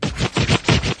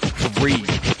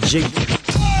G.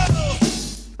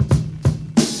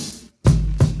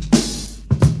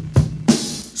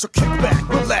 So kick back,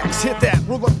 relax, hit that,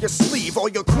 roll up your sleeve. All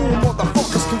your cool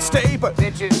motherfuckers can stay, but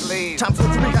bitches leave. time for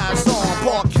 3 eyes on,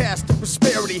 broadcast the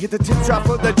prosperity. Hit the tip drop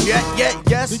of the jet, yeah,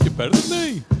 yes. Think you're better than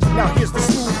me. Now here's the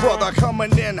smooth brother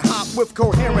coming in hot with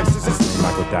coherence. This is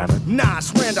Michael Diamond.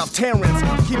 Nas, Randolph, Terrence.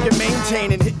 Keep you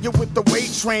maintaining, hit you with the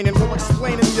weight training. We'll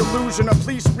explain the illusion of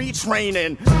police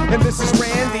retraining. And this is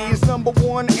Randy's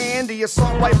 #1 Andy,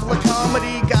 assault rifle of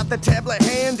comedy. Got the tablet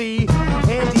handy.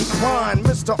 Andy Klein,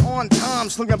 Mr. On Time,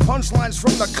 slinging punchlines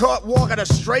from the cut, walking a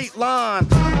straight line.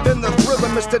 Then the thriller,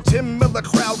 Mr. Tim Miller,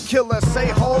 crowd killer. Say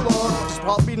hold on, he's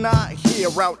probably not here,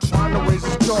 out trying to raise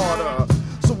his daughter.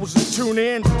 So we'll just tune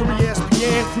in to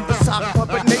 3SPN. From the sock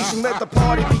puppet nation, let the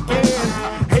party begin.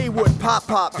 Haywood, Pop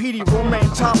Pop, Petey, Romaine,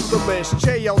 top of the list.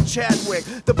 JL Chadwick,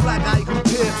 the black guy who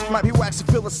tips. Might be waxing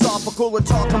philosophical or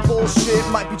talking bullshit.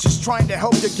 Might be just trying to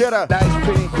help you get a Nice,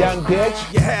 pretty young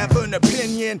bitch. You have an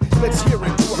opinion, let's hear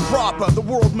it, do it proper. The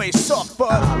world may suck,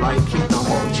 but I like it, I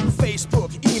want you.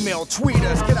 Facebook, email, tweet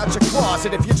us. Get out your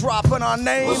closet if you're dropping our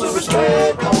names.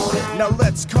 Now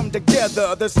let's come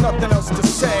together, there's nothing else to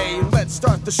say. Let's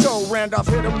start the show. Randolph,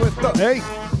 hit him with the Hey,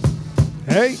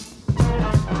 hey,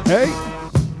 hey,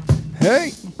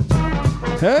 hey,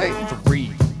 hey.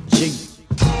 3G.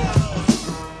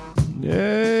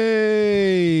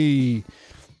 Yay.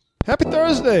 Happy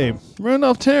Thursday.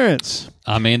 Randolph Terrence.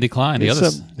 I'm Andy Klein. The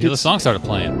other song started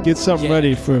playing. Get something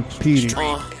ready for Petey.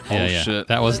 Yeah. Shit.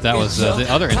 That was the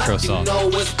other intro song. All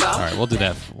right, we'll do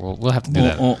that. We'll have to do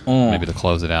that maybe to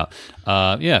close it out.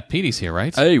 Yeah, Petey's here,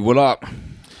 right? Hey, what up?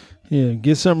 Yeah,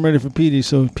 get something ready for Petey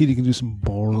so Petey can do some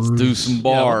bars. Let's do some Yeah,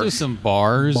 bars. we'll do some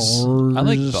bars. Bars. I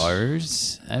like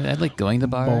bars. I like going to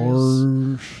bars.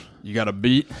 Bars. You got a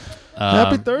beat?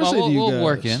 Happy Thursday well, to you we'll guys.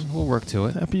 work in. We'll work to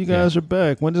it. Happy you guys are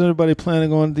back. When is everybody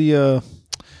planning on the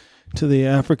to the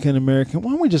African American?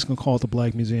 Why don't we just gonna call it the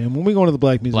Black Museum? When we go to the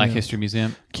Black Museum, Black History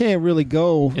Museum. can't really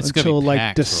go It's gonna be until like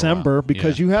packed for a December while.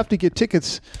 because Yeah. you have to get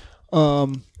tickets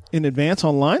in advance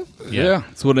online. Yeah.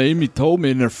 That's what Amy told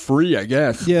me, and they're free, I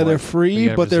guess. Yeah, they're you free,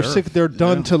 gotta but they're reserve. they're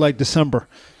done to like December.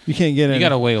 You can't get in. You got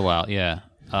to wait a while, yeah.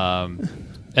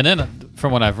 And then,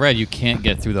 from what I've read, you can't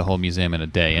get through the whole museum in a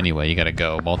day anyway. You got to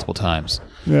go multiple times.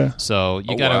 Yeah. So you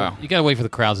Oh, gotta wow. you gotta wait for the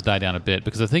crowds to die down a bit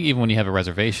because I think even when you have a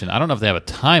reservation, I don't know if they have a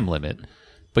time limit,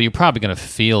 but you're probably gonna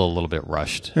feel a little bit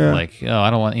rushed. Yeah. Like, oh, I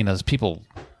don't want there's people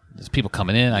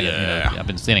coming in. I've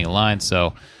been standing in line,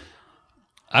 so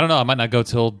I don't know. I might not go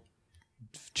till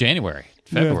January,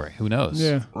 February. Who knows?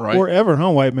 Yeah. Right. Or ever, huh,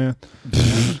 white man?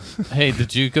 Hey,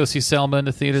 did you go see Selma in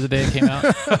the theater the day it came out?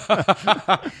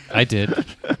 I did.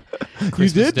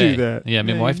 Christmas you did Day. do that. Yeah,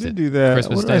 my you wife did did. do that.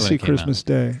 Christmas what Day did I when see it came Christmas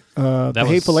Day? The That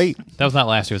Hateful Eight. That was not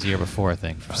last year. It was the year before, I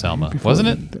think, for Selma. Wasn't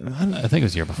it? I think it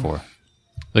was the year before.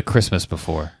 The Christmas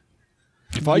before.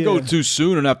 If I go Yeah. too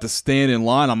soon and have to stand in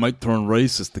line, I might turn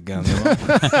racist again. You know?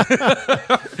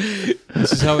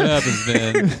 This is how it happens,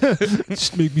 man.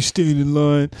 Just make me stand in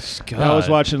line. God. I was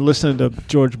listening to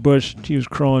George Bush. He was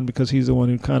crowing because he's the one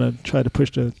who kind of tried to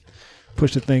push the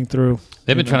thing through.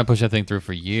 They've been trying to push that thing through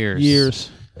for years.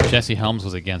 Years. Jesse Helms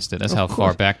was against it. That's Of how far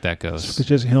course. back that goes. Because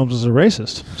Jesse Helms is a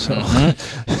racist. So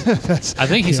that's I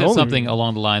think he the said only something reason.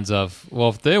 along the lines of, well,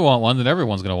 if they want one, then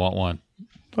everyone's going to want one.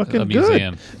 Fucking A good.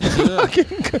 museum. Fucking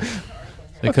good.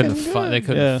 They couldn't good. They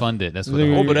couldn't Yeah. fund it. That's what They-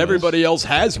 the Oh, whole but deal everybody else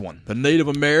has one. The Native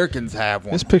Americans have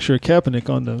one. This picture of Kaepernick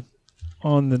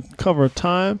on the cover of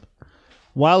Time,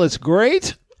 while it's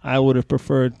great, I would have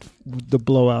preferred the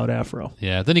blowout afro.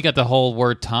 Yeah, then you got the whole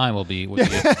word time will be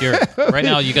obscure. Right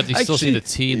now, you still see the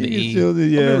T and the E. I'm going to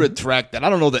Yeah. retract that. I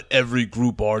don't know that every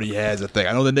group already has a thing.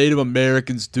 I know the Native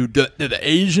Americans do. Do the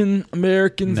Asian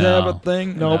Americans No. have a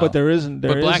thing? No, but there isn't.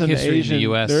 There But Black is an History in the Asian.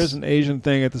 US There is an Asian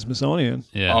thing at the Smithsonian.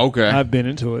 Yeah. Oh, okay. I've been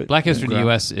into it. Black History in Okay. the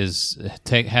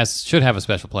U.S. should have a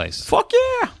special place. Fuck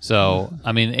yeah. So,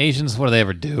 I mean, Asians, what do they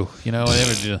ever do? You know, what do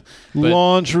they ever do? But,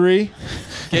 Laundry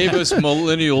Gave us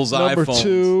millennials number iPhones.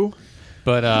 2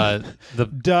 but the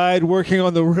died working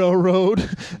on the railroad.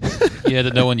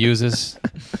 that no one uses,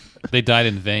 they died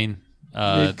in vain.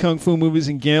 Made kung fu movies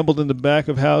and gambled in the back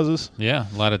of houses. Yeah,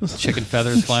 a lot of chicken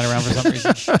feathers flying around for some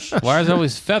reason. Why is there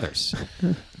always feathers?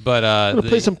 But I'm gonna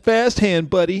play some fast hand,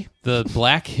 buddy. the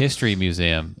Black History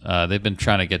Museum, they've been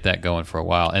trying to get that going for a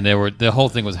while, and the whole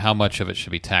thing was how much of it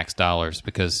should be tax dollars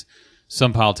because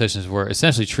some politicians were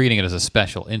essentially treating it as a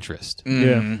special interest.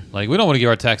 Yeah. Like, we don't want to give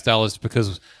our tax dollars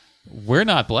because we're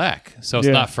not black, so it's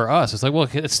Yeah. not for us. It's like, well,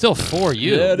 it's still for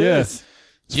you. Yeah, it Yeah. is.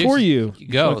 It's for you.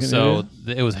 Go. Fucking So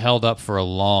idiot. it was held up for a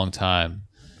long time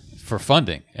for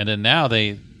funding, and then now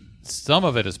some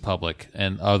of it is public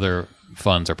and other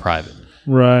funds are private.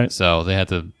 Right. So they had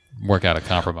to work out a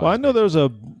compromise. Well, I know there was a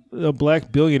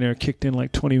black billionaire kicked in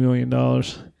like $20 million.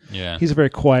 Yeah. He's a very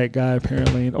quiet guy,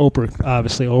 apparently. And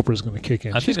Oprah's going to kick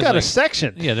in. I think She's there's got a like-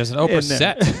 section. Yeah, there's an Oprah in there.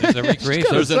 set. There's a recreation.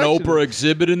 got a There's an section. Oprah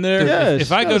exhibit in there. Yeah, if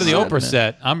she's I got go a to the set in Oprah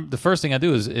there. set, the first thing I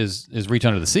do is reach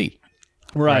under the seat,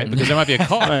 Right. because there might be a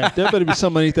car. Right. There better be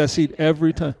somebody underneath that seat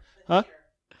every time. Huh?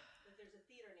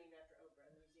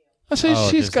 I say Oh,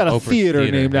 she's there's got a Oprah's theater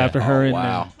theater, named yeah. after her in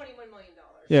wow. there.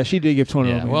 Yeah, she did give $20 Yeah,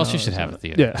 million. well, she should have a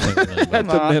theater. Yeah, at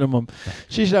the minimum,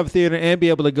 she should have a theater and be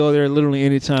able to go there literally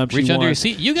anytime she Reach wants. under your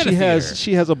seat. You got she a theater.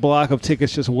 She has a block of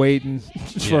tickets just waiting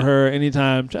for Yeah. her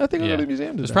anytime. I think I'll go Yeah. to the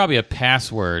museum. There's today. probably a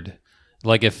password.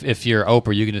 Like if you're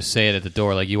Oprah, you can just say it at the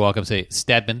door. Like you walk up and say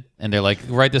Stedman, and they're like,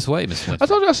 right this way, Miss I Winston.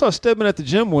 told you I saw Stedman at the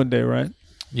gym one day, right?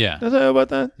 Yeah. Did I tell you about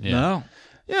that? Yeah. No.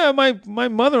 Yeah, my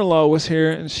mother-in-law was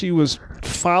here, and she was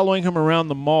following him around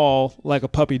the mall like a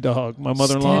puppy dog. My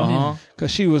mother-in-law,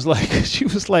 because she was like,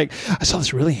 I saw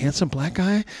this really handsome black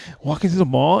guy walking through the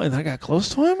mall, and I got close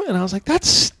to him, and I was like, that's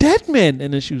Stedman.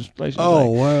 And then she was like,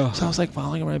 wow. So I was like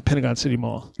following him around Pentagon City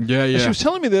Mall. Yeah, And yeah. she was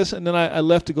telling me this, and then I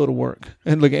left to go to work,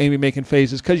 and look at Amy making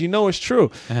faces because it's true.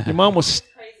 Your mom was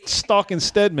stalking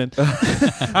Stedman. Then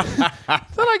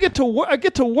I get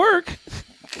to work.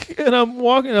 And I'm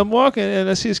walking, and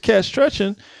I see his cat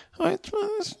stretching. There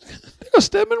goes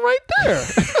Stedman right there.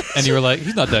 And you were like,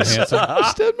 he's not that handsome.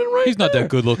 Stedman right He's not there. that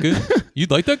good looking. You'd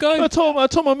like that guy? I told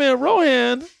my man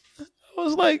Rohan, I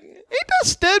was like, ain't that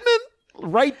Stedman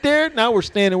right there? Now we're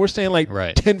standing like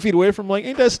Right. 10 feet away from him, like,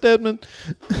 ain't that Stedman?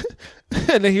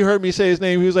 And then he heard me say his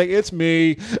name. He was like, it's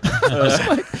me. I was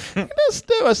like, ain't that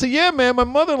Stedman? I said, yeah, man, my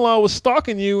mother-in-law was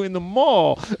stalking you in the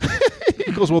mall.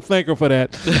 He goes, well, thank her for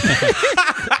that.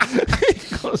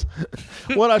 He goes,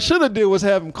 what I should have did was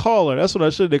have him call her. That's what I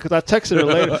should have did, because I texted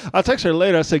her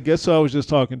later. I said, guess who I was just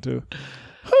talking to?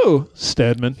 Who?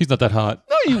 Stedman. He's not that hot.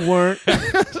 No, you weren't.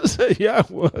 I said, yeah,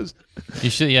 I was. You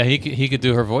should. Yeah, he could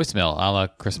do her voicemail, a la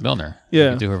Chris Milner. Yeah. He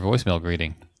could do her voicemail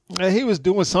greeting. And he was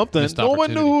doing something. Missed No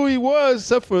one knew opportunity. who he was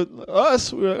except for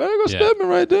us. We were like, there goes Yeah. Stedman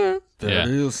right there. Yeah. It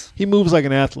is. He moves like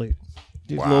an athlete.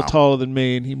 He's a Wow. little taller than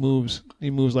me, and he moves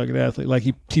like an athlete. Like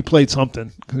he played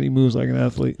something because he moves like an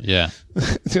athlete. Yeah.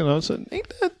 So ain't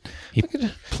that He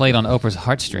played on Oprah's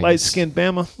heartstrings. light-skinned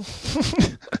Bama?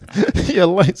 Yeah,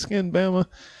 light-skinned Bama.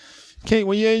 Can't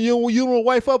you want to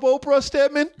wife up Oprah,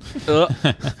 Stedman?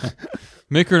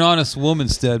 Make her an honest woman,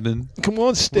 Stedman. Come on,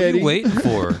 What are steady. you waiting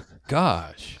for?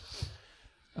 Gosh.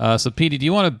 So, Petey, do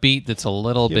you want a beat that's a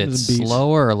little Give bit us a beat.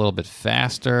 slower or a little bit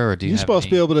faster, or do you You're have supposed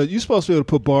to be able to. You're supposed to be able to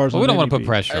put bars. Well, we on don't want to any put beat.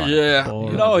 pressure on it. Yeah.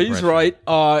 Boy. No, he's Pressure.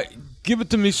 right. Give it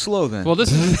to me slow then. Well,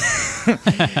 this is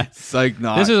it's like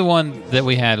not. this is the one that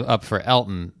we had up for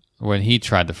Elton when he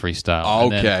tried the freestyle.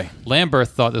 And then Okay. Lambert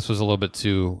thought this was a little bit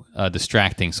too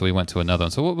distracting, so we went to another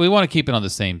one. So we want to keep it on the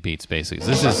same beats, basically.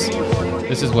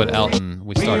 This is what Elton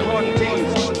we started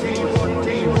with.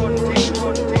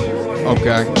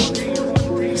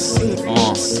 Okay.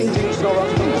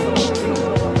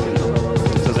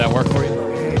 Does that work for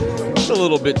you? It's a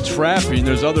little bit trappy, and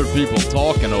there's other people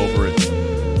talking over it.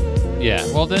 Yeah.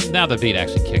 Well, then now the beat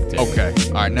actually kicked in. Okay.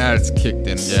 All right, now it's kicked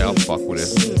in. Yeah, I'll fuck with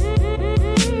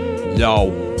it.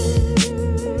 Yo.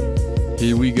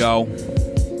 Here we go.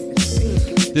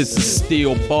 This is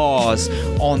Steel Bars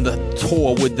on the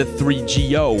tour with the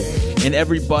 3GO. And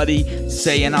everybody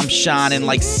saying I'm shining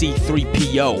like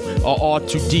C3PO or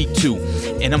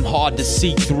R2D2. And I'm hard to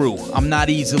see through. I'm not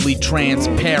easily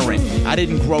transparent. I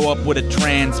didn't grow up with a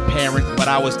transparent, but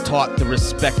I was taught to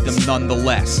respect them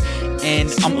nonetheless.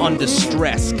 And I'm under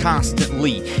stress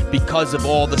constantly because of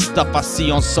all the stuff I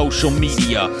see on social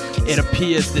media. It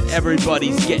appears that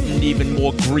everybody's getting even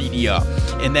more greedier,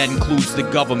 and that includes the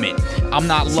government. I'm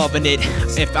not loving it.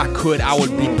 If I could, I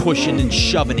would be pushing and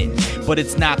shoving it. But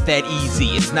it's not that easy.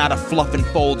 It's not a fluff and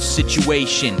fold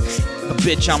situation. The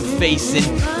bitch I'm facing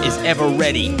is ever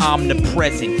ready,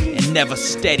 omnipresent, and never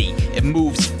steady. It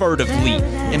moves furtively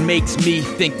and makes me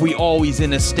think we always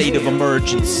in a state of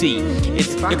emergency.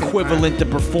 It's equivalent to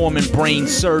performing brain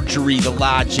surgery, the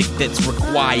logic that's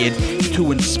required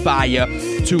to inspire,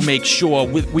 to make sure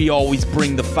we always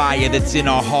bring the fire that's in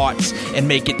our hearts and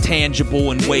make it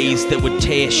tangible in ways that would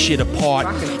tear shit apart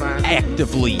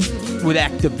actively. With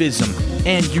activism,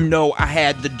 And you know I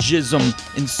had the jism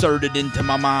inserted into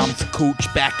my mom's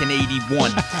cooch back in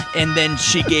 81. And then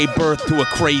she gave birth to a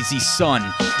crazy son.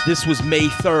 This was May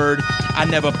 3rd. I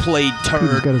never played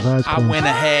turd. got his eyes I closed. went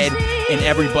ahead and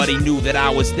everybody knew that I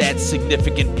was that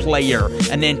significant player,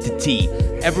 an entity.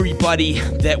 Everybody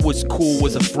that was cool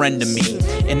was a friend of me,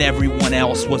 and everyone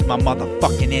else was my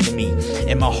motherfucking enemy.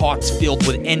 And my heart's filled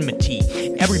with enmity.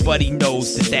 Everybody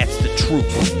knows that that's the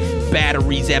truth.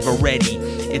 Batteries ever ready.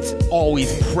 It's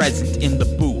always present in the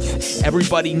booth.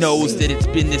 Everybody knows that it's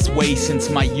been this way since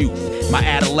my youth, my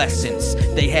adolescence.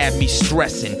 They had me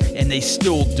stressing, and they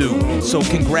still do. So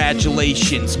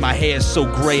congratulations, my hair's so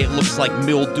gray it looks like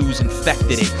mildew's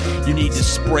infected it. You need to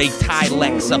spray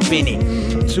Tilex up in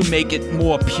it to make it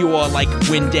more pure like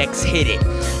Windex hit it.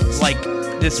 Like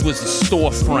this was a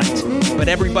storefront. But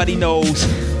everybody knows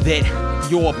that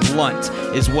your blunt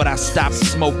is what I stopped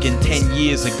smoking 10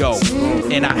 years ago.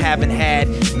 And I haven't had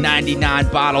 99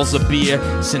 bottles of beer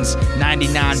since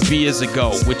 99 beers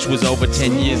ago, which was over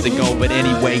 10 years ago. But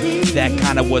anyway, that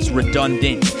kind of was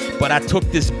redundant. But I took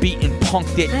this beat and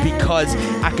punked it because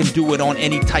I can do it on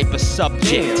any type of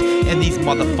subject. And these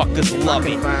motherfuckers love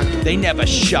it. They never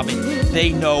shove it. They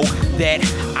know that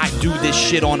I do this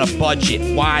shit on a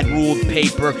budget. Wide ruled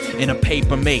paper in a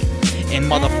paper mate. And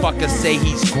motherfuckers say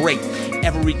he's great.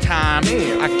 Every time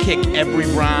I kick every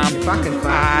rhyme,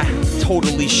 I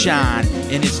totally shine.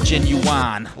 And it's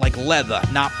genuine, like leather,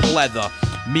 not pleather.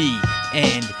 Me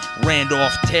and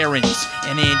Randolph Terrence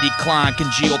and Andy Klein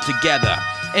congeal together.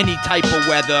 Any type of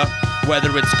weather,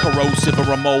 whether it's corrosive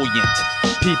or emollient,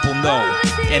 people know.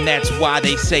 And that's why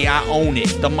they say I own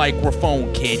it. The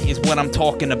microphone, kid, is what I'm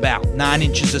talking about. 9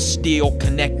 inches of steel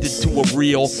connected to a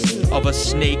reel of a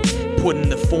snake put in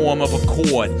the form of a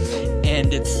cord.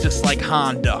 And it's just like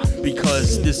Honda,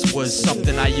 because this was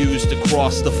something I used to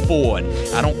cross the ford.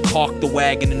 I don't caulk the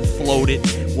wagon and float it.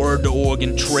 Word to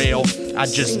Oregon Trail, I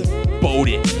just boat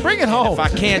it. Bring it home. If I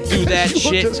can't do that We'll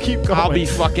shit, just keep going. I'll be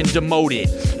fucking demoted,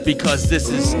 because this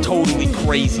is totally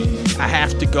crazy. I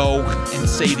have to go and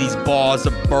say these bars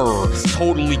are burr.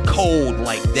 Totally cold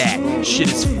like that. Shit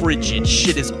is frigid.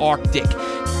 Shit is arctic.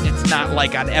 It's not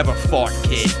like I'd ever fart,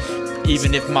 kid.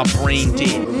 Even if my brain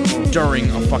did during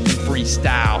a fucking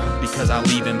freestyle, because I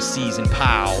leave MCs in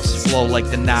piles, flow like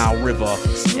the Nile River,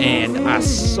 and I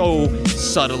so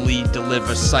subtly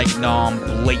deliver psych nom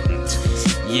blatant.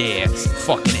 Yeah,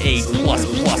 fucking A++++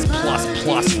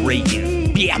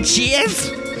 rating. Bitches!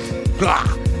 Blah.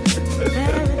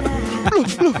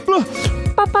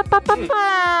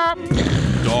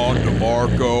 Don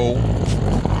DeMarco.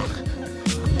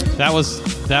 That was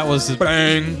Bang, that was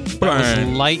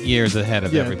bang. light years ahead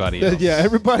of everybody else. Yeah,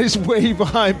 everybody's way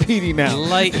behind Petey now.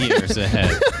 Light years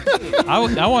ahead. I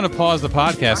want to pause the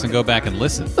podcast and go back and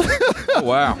listen, Oh,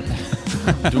 wow.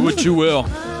 Do what you will.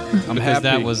 I'm because happy.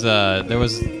 that was there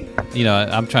was, you know,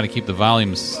 I'm trying to keep the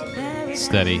volumes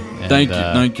steady. And,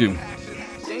 Thank you.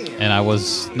 And I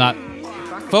was not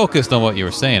focused on what you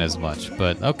were saying as much.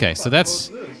 But okay, so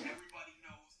that's.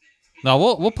 No,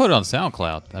 we'll put it on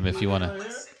SoundCloud. I mean, if you want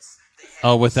to.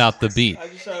 Oh, without the beat.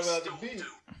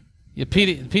 Yeah,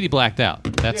 Petey blacked out.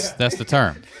 That's the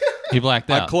term. He blacked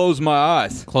I out. close my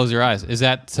eyes. Close your eyes. Is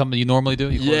that something you normally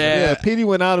do? You close your- Yeah, Petey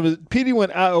went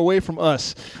out away from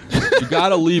us. You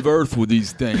gotta leave Earth with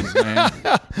these things, man.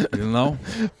 You know?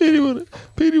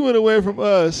 Petey went away from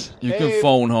us. You can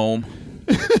phone home.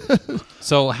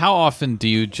 So how often do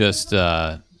you just do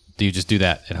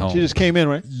that at home? She just came in,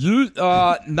 right? You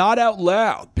not out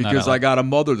loud, because out I got a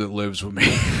mother that lives with me.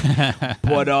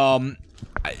 But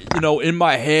you know, in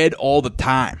my head all the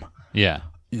time. Yeah.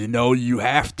 You know,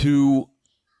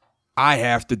 I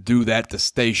have to do that to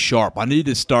stay sharp. I need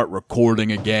to start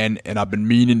recording again, and I've been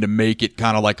meaning to make it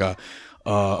kind of like I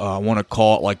want to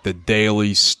call it like the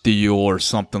Daily Steal or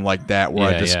something like that, where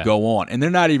I just go on. And they're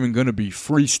not even going to be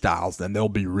freestyles, then they'll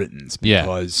be writtens,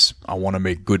 because I want to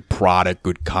make good product,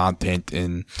 good content,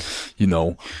 and, you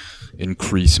know,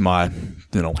 increase my,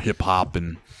 you know, hip hop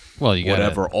and Well, you gotta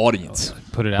whatever audience.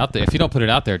 put it out there. If you don't put it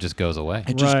out there, it just goes away.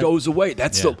 It just Right. goes away.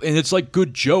 That's Yeah. and it's like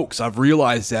good jokes. I've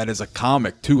realized that as a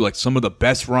comic too. Like some of the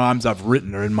best rhymes I've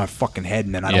written are in my fucking head,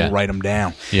 and then I Yeah. don't write them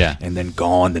down. Yeah. and then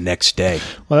gone the next day.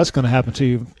 Well, that's going to happen to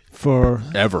you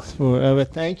Ever. forever.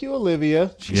 Thank you,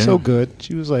 Olivia. She's Yeah. so good.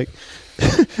 She was like,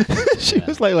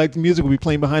 was like the music would be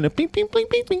playing behind her. Ping, ping, ping,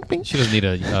 ping, ping, ping. She doesn't need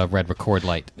a red record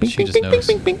light. Ping, She ping, just ping, knows.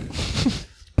 ping, ping, ping.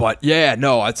 But yeah,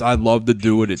 no, I love to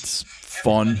do it. It's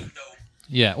fun.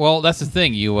 Yeah, well, that's the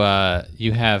thing. You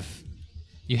have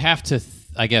to,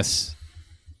 I guess,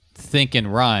 think in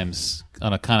rhymes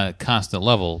on a kind of constant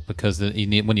level, because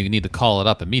when you need to call it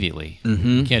up immediately.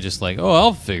 You can't just like, oh,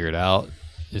 I'll figure it out.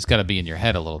 it's got to be in your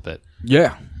head a little bit.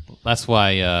 Yeah. That's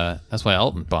why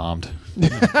Elton bombed. He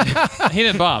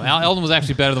didn't bomb. Elton was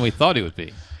actually better than we thought he would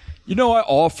be. You know, I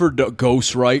offered to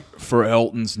ghostwrite for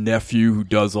Elton's nephew who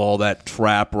does all that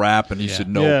trap rap, and he said,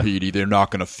 no, Yeah. Petey, they're not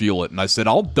going to feel it. And I said,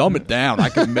 I'll dumb it down. I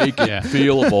can make it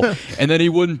feelable. And then he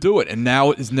wouldn't do it. And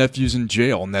now his nephew's in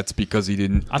jail, and that's because he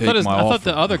didn't take my I thought offer.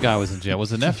 the other guy was in jail.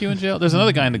 Was the nephew in jail? There's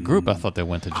another guy in the group I thought that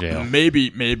went to jail.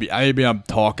 Maybe I'm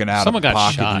talking out Someone of got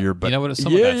pocket shot. here. But You know what?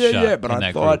 Someone got shot yeah. But in I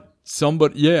that thought group.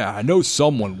 somebody, I know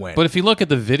someone went. But if you look at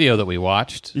the video that we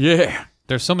watched, yeah.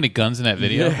 there's so many guns in that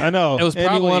video. Yeah. I know. It was Any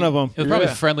probably one of them. It was probably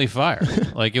Yeah. friendly fire.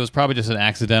 Like it was probably just an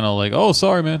accidental. Like, oh,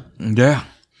 sorry, man. Yeah.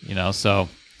 You know. So,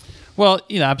 well,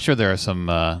 I'm sure there are some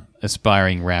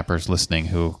aspiring rappers listening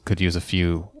who could use a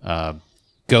few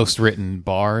ghost-written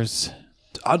bars.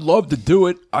 I'd love to do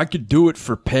it. I could do it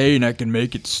for pay, and I can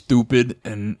make it stupid.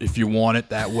 And if you want it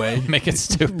that way, Make it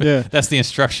stupid. Yeah. That's the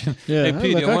instruction. Yeah. Hey,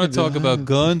 Pete, Look, I I want could to talk do about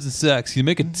guns and sex. You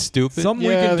make it stupid. something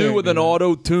we Yeah, can there do with you an go.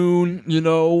 auto tune,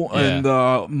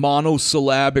 and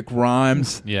monosyllabic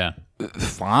rhymes. Yeah.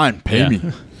 Fine, pay Yeah. me.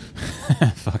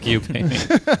 Fuck you, baby.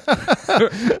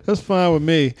 That's fine with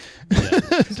me.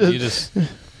 you just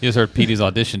heard Petey's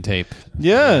audition tape.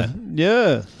 Yeah.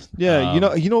 You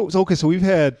know. Okay, so we've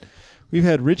had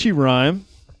Richie rhyme.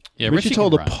 Yeah, Richie Richie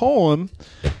told can a rhyme. poem,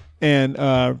 and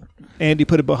Andy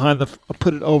put it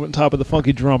over on top of the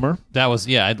funky drummer. That was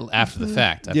after the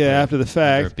fact. After the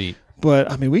fact. Beat.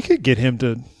 But I mean, we could get him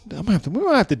to. We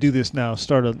might have to do this now.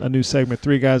 Start a new segment.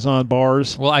 3 guys on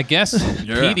bars. Well, I guess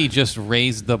Petey just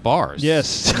raised the bars.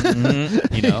 Yes.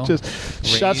 You know, Just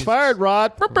shots fired,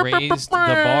 Rod. raised the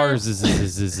bars.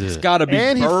 It's got to be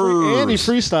And he birds.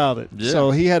 freestyled it. Yeah.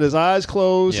 So he had his eyes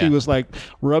closed. Yeah. He was like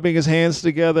rubbing his hands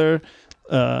together.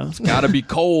 Got to be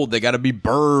cold. They got to be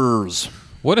burrs.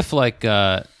 What if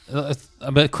but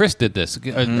Chris did this?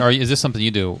 Or is this something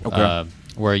you do? Okay.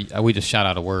 Where we just shout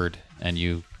out a word and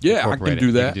you Yeah, I incorporate can do it.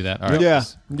 You that. can do that. All right. Yeah,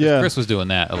 'Cause yeah. Chris was doing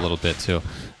that a little bit too.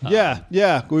 Yeah.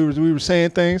 We were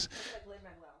saying things.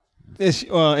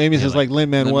 Amy says like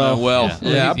Lin-Manuel. Well,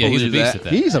 Yeah, I he's a believe beast that. at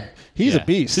that. He's a Yeah.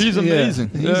 beast. He's Yeah, amazing.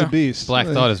 He's Yeah. a beast. Black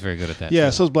Thought is very good at that. Yeah,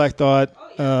 too. so's Black Thought.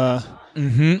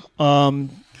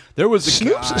 There was a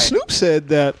guy. Snoop said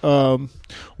that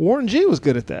Warren G was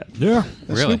good at that. Yeah. And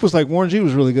Really? Snoop was like, Warren G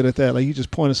was really good at that. Like, he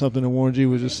just pointed something and Warren G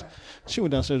was just, she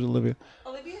went downstairs with Olivia.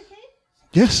 Olivia Kane?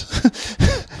 Yes.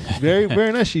 Very,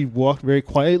 very nice. She walked very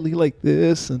quietly like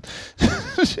this. And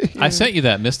I sent you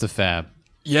that Mr. Fab.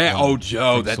 Yeah,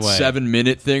 Joe, that Sway.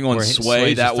 7-minute thing on Where Sway,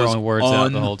 Sway's that just was throwing words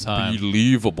out the whole time.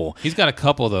 unbelievable. He's got a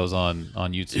couple of those on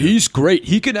YouTube. He's great.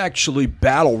 He can actually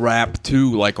battle rap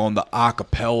too, like on the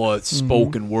acapella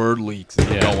spoken word leaks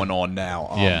that are going on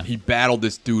now. Yeah. He battled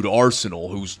this dude Arsenal,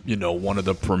 who's one of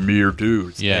the premier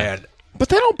dudes. Yeah. And but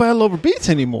they don't battle over beats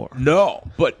anymore. no,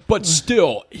 but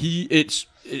still,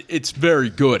 it's very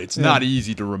good. It's not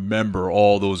easy to remember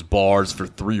all those bars for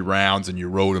 3 rounds, and you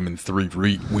wrote them in 3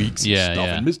 weeks. Yeah, and stuff.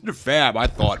 yeah. And Mr. Fab, I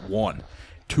thought won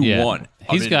 2-1. Yeah.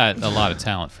 I He's mean, got a lot of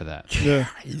talent for that. Yeah.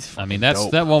 I mean, that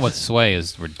one with Sway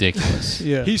is ridiculous.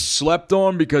 Yeah. He's slept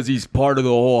on because he's part of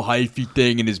the whole hyphy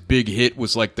thing, and his big hit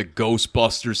was like the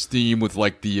Ghostbusters theme with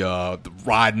like the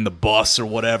riding the bus or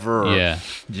whatever. Or, Yeah.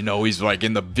 he's like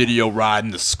in the video riding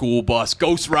the school bus.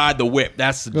 Ghost Ride the Whip.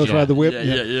 That's the Ghost jam. Ride the Whip,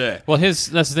 Yeah. yeah. Well, that's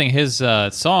the thing. His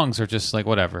songs are just like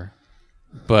whatever,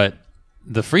 but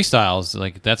the freestyles,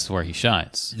 like that's where he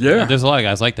shines. Yeah. There's a lot of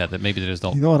guys like that maybe they just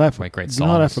don't You know what I write great songs. You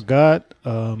know what I forgot?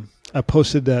 I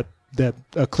posted that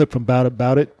clip from Bout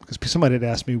It because somebody had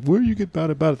asked me where you get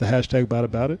Bout It, the hashtag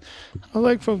Bout It. I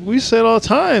was like, we say it all the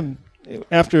time.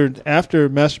 After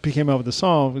Master P came out with the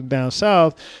song Down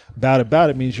South, Bout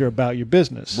It means you're about your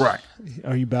business. Right.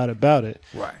 Are you about it?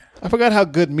 Right. I forgot how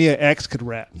good Mia X could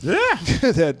rap. Yeah.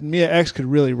 That Mia X could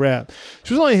really rap.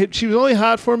 She was only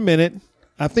hot for a minute.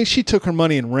 I think she took her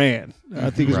money and ran.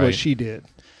 I think is what Right. she did.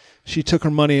 She took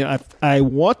her money. I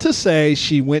want to say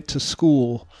she went to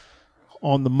school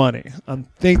on the money. I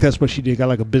think that's what she did. Got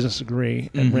like a business degree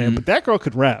and ran. But that girl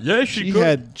could rap. Yeah, she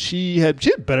could. She had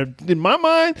better. In my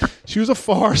mind, she was a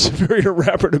far superior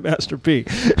rapper to Master P.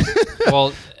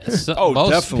 Well, most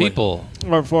definitely. people.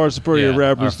 Are far superior Yeah,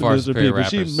 rappers are to far Mr. P. superior But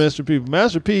rappers.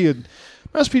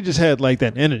 Master P just had like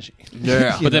that energy.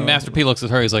 Yeah. But then Master P looks at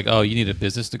her. He's like, "Oh, you need a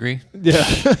business degree." Yeah.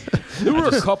 There were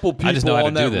a couple I just people know how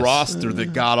on to do that this. roster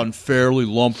that got unfairly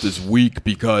lumped as weak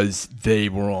because they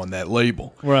were on that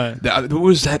label. Right. There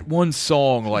was that one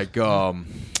song like, oh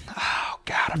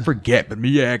God, I forget, but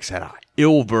Mia X had a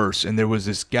ill verse, and there was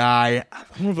this guy. I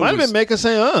don't know if it Might have was- been Make Us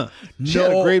Say, She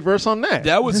had a No. great verse on that.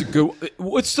 That was a good.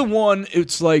 What's the one?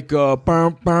 It's like. You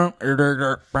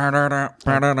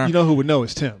know who would know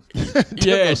is Tim.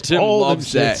 Yeah, knows Tim all them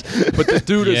loves that. shits. But the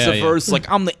dude is Yeah, the yeah. verse like,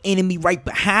 I'm the enemy right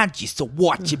behind you, so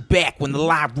watch your back. When the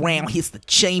live round hits the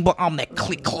chamber, I'm that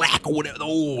click clack or whatever.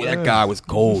 oh, that guy was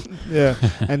cold. Yeah,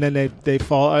 and then they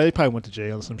fall. They probably went to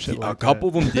jail or some shit like A couple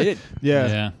that. of them did. Yeah,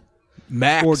 Yeah.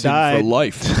 Max Or in for died.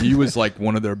 life. He was like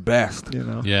one of their best. you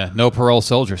know. Yeah. No parole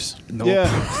soldiers. No.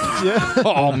 Yeah, yeah,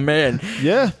 Oh man,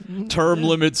 yeah. term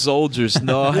limit soldiers.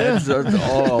 No,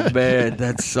 oh man,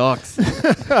 that sucks.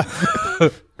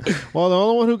 Well, the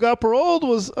only one who got paroled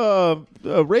was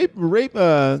rape,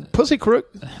 pussy crook,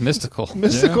 Mystical.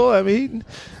 mystical. I mean,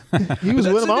 he was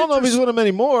that's with him. I an don't know if he's with him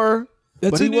anymore.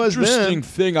 That's but he an was interesting then.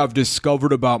 thing I've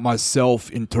discovered about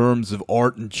myself in terms of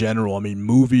art in general. I mean,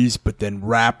 movies, but then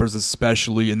rappers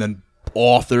especially, and then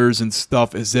authors and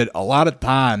stuff, is that a lot of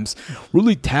times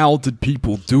really talented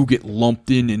people do get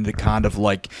lumped into kind of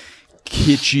like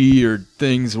kitschy or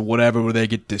things or whatever where they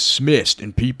get dismissed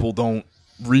and people don't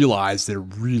realize they're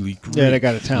really great. Yeah, they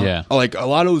got a talent. Yeah. Like a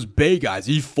lot of those Bay guys,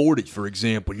 E40, for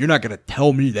example, you're not going to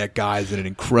tell me that guy is an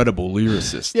incredible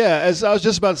lyricist. Yeah, as I was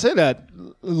just about to say that,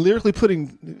 lyrically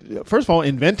putting, first of all,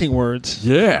 inventing words,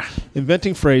 Yeah.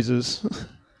 inventing phrases,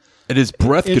 It is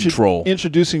breath control.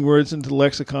 introducing words into the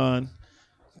lexicon,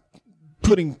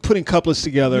 putting couplets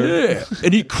together. Yeah,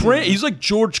 and he's like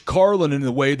George Carlin in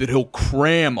the way that he'll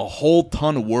cram a whole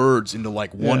ton of words into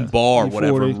like one Yeah, bar, or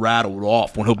whatever, E40. and rattle it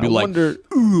off. When he'll be I like, wonder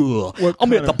 "Ugh, what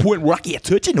I'm at kind the of- point where I can't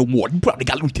touch it no more. You probably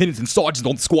got lieutenants and sergeants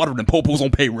on the squadron and popos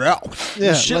on payroll." Yeah,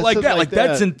 And shit let's like just that. like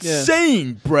That's that. Yeah.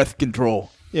 insane breath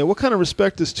control. Yeah, what kind of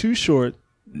respect does Too Short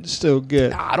still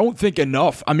get? I don't think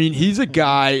enough. I mean, he's a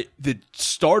guy that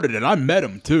started it. I met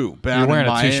him too. You're down in wearing a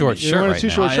Miami. too short You're shirt wearing a right Too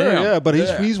now. Short I shirt, am. yeah, but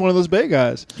Yeah. he's one of those Bay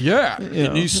guys. Yeah, You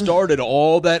and know. he started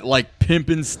all that like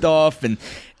pimping stuff and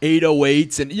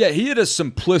 808s, and yeah, he had a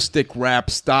simplistic rap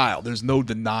style. There's no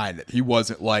denying it. He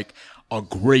wasn't like a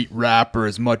great rapper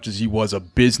as much as he was a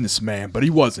businessman, but he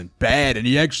wasn't bad, and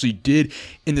he actually did,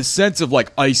 in the sense of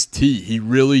like Ice-T, he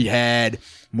really had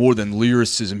more than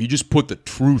lyricism. He just put the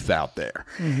truth out there,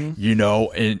 you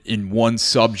know, in one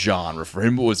subgenre. For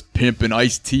him, it was pimping.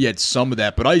 Ice-T had some of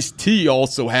that, but Ice-T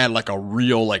also had like a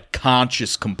real like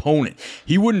conscious component.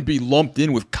 He wouldn't be lumped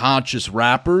in with conscious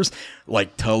rappers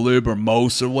like Talib or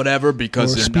Mos or whatever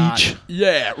because Or they're Speech. not.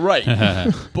 Yeah, right.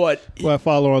 But Well, I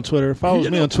follow her on Twitter. Follows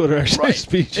you me know, on Twitter, actually. right.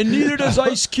 Speech. And neither does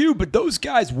Ice Cube, but those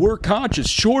guys were conscious.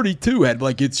 Shorty too had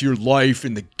like "It's Your Life"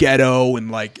 and "The Ghetto"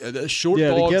 and like the Short Yeah,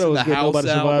 The Dogs Ghetto and is the good. House Nobody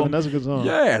album. Surviving. That's a good song.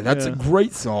 Yeah, that's a Yeah.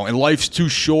 great song. And "Life's Too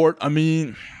Short." I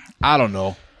mean, I don't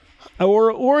know.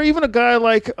 Or even a guy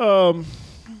like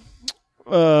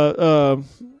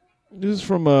this is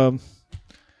from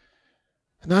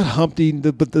not Humpty,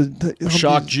 but the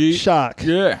Shock G. Shock.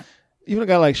 Yeah, Even a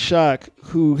guy like Shock,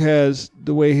 who has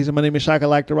the way he's, my name is Shock, I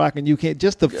like to rock, and you can't,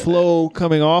 just the flow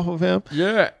coming off of him,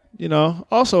 yeah, you know.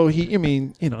 Also, he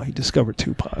discovered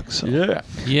Tupac, so yeah.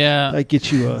 Yeah. that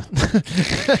gets you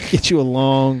a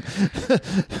long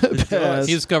pass.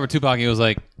 He discovered Tupac. He was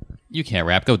like, "You can't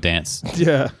rap. Go dance."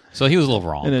 Yeah. So he was a little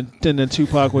wrong. And then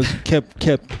Tupac was kept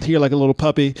here like a little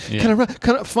puppy. Yeah.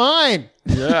 Can I fine.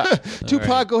 Yeah. Tupac,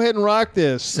 right. go ahead and rock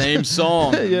this. Same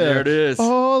song. Yeah. There it is.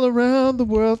 All around the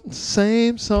world,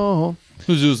 same song.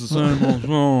 It's just the same old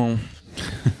song.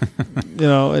 You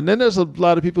know, and then there's a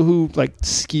lot of people who like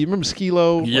remember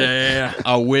Skilo? Like, Yeah,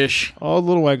 I wish. all the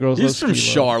little white girls He's love from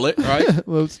Skilo. Charlotte, right?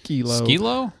 Love Skilo.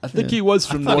 Skilo? I think he was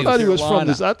from I North I thought he was from Carolina.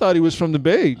 this. I thought he was from the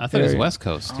Bay. I thought it was area. West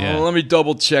Coast. Yeah. Let me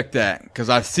double check that because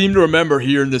I seem to remember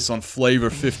hearing this on Flavor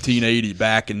 1580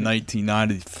 back in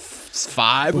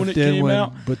 1995 when it came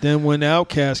out. But then when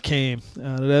Outkast came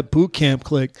out of that boot camp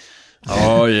clique,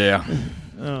 Oh yeah.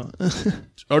 oh.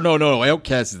 Oh no,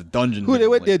 Outkast is the Dungeon. Who they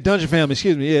went Family. there? Dungeon Family.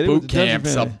 Excuse me. Yeah, they were Boot the Dungeon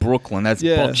camps Family. up Brooklyn. That's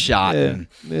Yeah, Buckshot yeah, and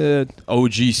yeah.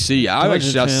 OGC. I've Dungeon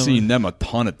actually Family. seen them a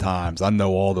ton of times. I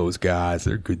know all those guys.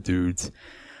 They're good dudes.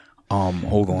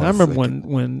 Hold on. I a remember second.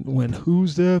 when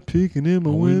Who's There Peeking in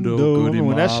My Window, Window? Goody Remember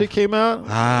when that Mob. shit came out?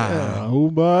 Ah. Yeah,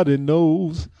 nobody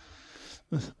knows.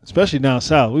 Especially down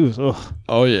south. We was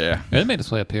Oh yeah. It made its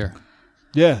way up here.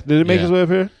 yeah. Did it make Yeah. its way up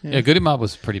here? Yeah, Goody Mob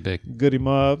was pretty big. Goody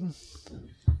Mob.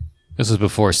 This was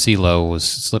before CeeLo was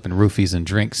slipping roofies and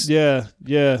drinks. Yeah,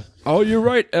 yeah. Oh, you're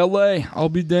right. L.A. I'll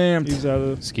be damned. He's out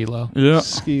of Skilo. Yeah.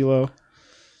 Skilo.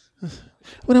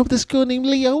 Went up with this girl named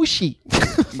Leoshi.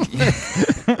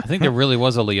 I think there really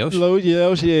was a Leoshi.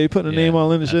 Leoshi, yeah, he putting a name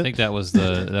all in the I shit. think that was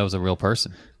a real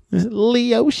person.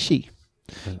 Leoshi.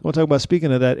 We'll talk about,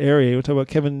 speaking of that area, we'll talk about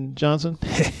Kevin Johnson.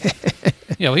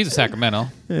 Yeah, well, he's a Sacramento.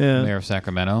 Yeah. Mayor of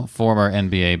Sacramento. Former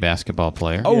NBA basketball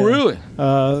player. Oh, really?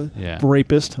 Yeah.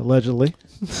 Rapist, allegedly.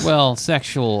 Well,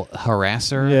 sexual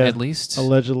harasser, Yeah, at least.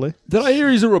 allegedly. Did I hear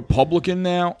he's a Republican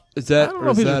now? Is that? I don't know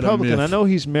if he's a Republican. I know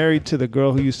he's married to the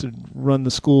girl who used to run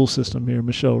the school system here,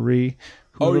 Michelle Rhee,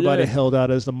 who everybody held out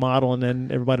as the model, and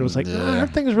then everybody was like, her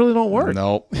things really don't work.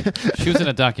 Nope. She was in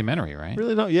a documentary, right?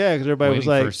 Really don't. Yeah, because everybody Waiting was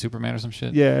like, for Superman or some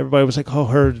shit? yeah, everybody was like, oh,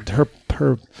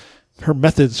 her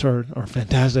methods are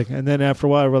fantastic. And then after a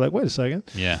while, we're like, wait a second,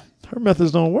 Yeah. her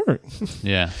methods don't work.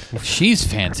 Yeah. She's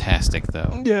fantastic,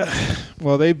 though. Yeah.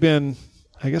 Well, they've been,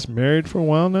 I guess, married for a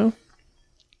while now.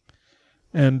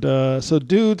 And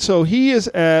so he is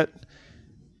at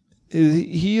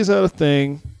a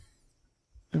thing.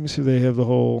 Let me see if they have the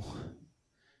whole.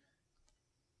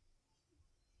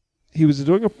 Was he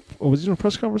doing a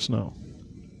press conference? No.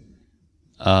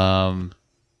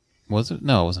 Was it?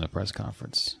 No, it wasn't a press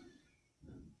conference.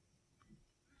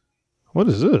 What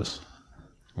is this?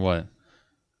 What?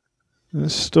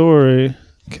 This story,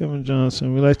 Kevin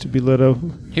Johnson. We like to be let up.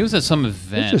 He was at some They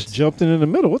event. just jumped in the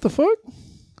middle. What the fuck?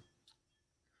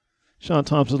 Sean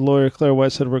Thompson's lawyer, Claire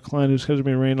White, said of her client, who's scheduled to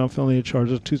be arraigned on felony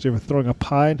charges Tuesday for throwing a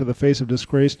pie into the face of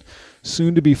disgraced,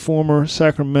 soon-to-be former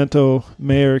Sacramento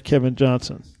Mayor Kevin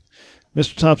Johnson.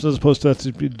 Mr. Thompson is opposed to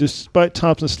that. Despite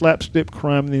Thompson's slapstick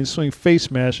crime and the ensuing face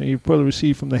smashing he reportedly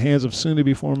received from the hands of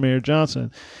soon-to-be former Mayor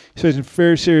Johnson, he's facing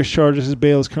very serious charges. His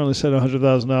bail is currently set at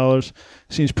 $100,000.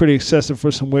 Seems pretty excessive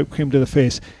for some whipped cream to the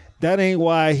face. That ain't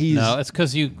why he's... No, it's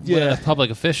because you're a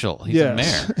public official. He's a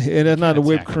mayor. And that's not a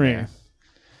whipped cream.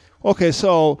 Okay,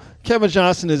 so Kevin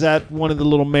Johnson is at one of the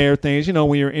little mayor things,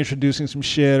 when you're introducing some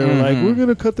shit or like, we're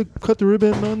gonna cut the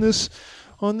ribbon on this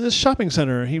shopping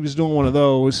center. He was doing one of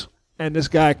those, and this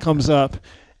guy comes up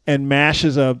and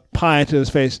mashes a pie into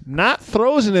his face, not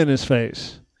throws it in his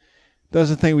face. Does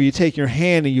the thing where you take your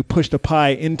hand and you push the pie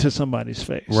into somebody's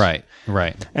face. Right.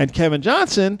 And Kevin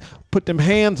Johnson put them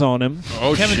hands on him.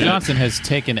 Oh, Kevin shit. Johnson has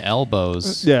taken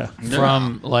elbows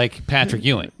from, like, Patrick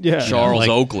Ewing. Yeah. Charles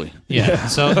Oakley. Yeah.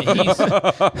 So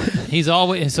he's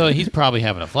probably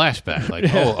having a flashback.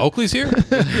 Like, oh, Oakley's here?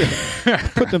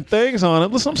 Put them things on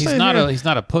him. Listen, He's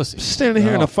not a pussy. standing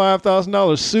here in a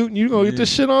 $5,000 suit, and you gonna get this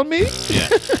shit on me? Yeah.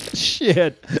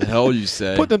 Shit. The hell you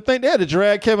say? Put them things. They had to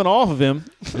drag Kevin off of him.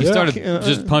 He started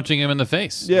just punching him in the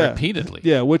face repeatedly.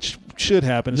 Yeah, which should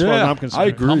happen as far as I'm concerned. I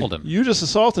agree. Pummeled him. You just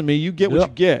assaulted me. You get what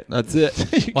you get. That's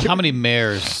it. Well, how many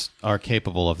mayors are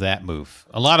capable of that move?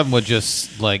 A lot of them would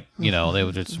just, like, they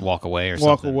would just walk away or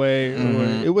Walk something. away.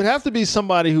 Or it would have to be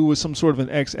somebody who was some sort of an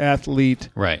ex-athlete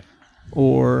Right.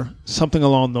 or something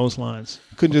along those lines.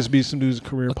 Couldn't just be some dude's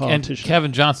career And politician.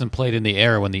 Kevin Johnson played in the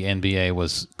era when the NBA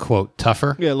was, quote,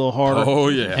 tougher. Yeah, a little harder. Oh,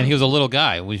 yeah. And he was a little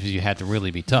guy, which you had to really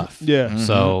be tough. Yeah.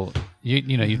 So,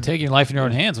 you take your life in your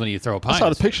own hands when you throw a pie. I saw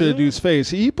the picture of the dude's face.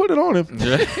 He put it on him.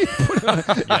 He put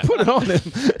it on him.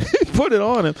 He put it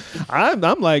on him.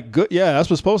 I'm like, good. Yeah, that's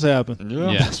what's supposed to happen.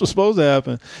 Yeah. That's what's supposed to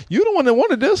happen. You the one that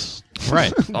wanted this.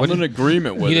 Right. I'm in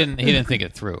agreement with He it. didn't think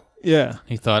it through. Yeah.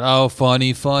 He thought, oh,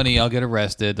 funny, I'll get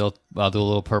arrested. I'll do a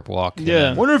little perp walk. and Yeah.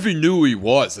 then- I wonder if he knew who he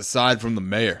was, aside from the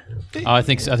mayor. Oh, I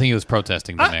think he was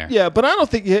protesting the mayor. Yeah, but I don't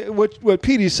think what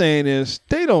Petey's saying is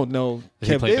they don't know. Did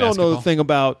he Kev, play they don't know the basketball? thing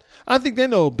about. I think they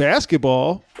know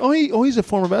basketball. He's a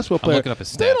former basketball player. looking up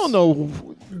his They stats. don't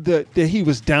know that he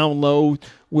was down low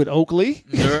with Oakley.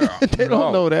 They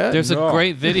don't know that. There's a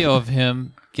great video of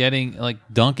him dunking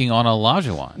on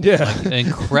Olajuwon. Yeah. Like, an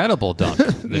incredible dunk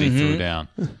that he threw down.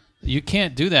 You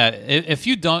can't do that. If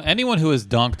you dunk, anyone who has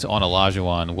dunked on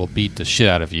Olajuwon will beat the shit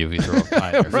out of you if you throw a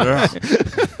pie in their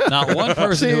face. Not one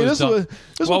person See, who this has dunked.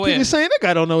 is what Petey's saying. That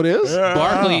guy don't know this.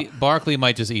 Barkley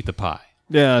might just eat the pie.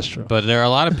 Yeah, that's true. But there are a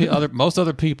lot of most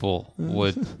other people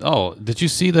would. Oh, did you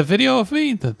see the video of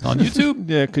me on YouTube?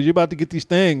 Yeah, because you're about to get these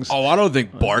things. Oh, I don't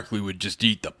think Barkley would just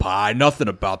eat the pie. Nothing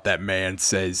about that man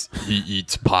says he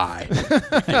eats pie.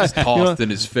 It's tossed in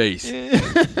his face.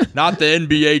 Not the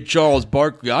NBA Charles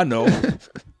Barkley. I know.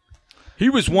 He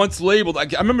was once labeled. I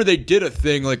remember they did a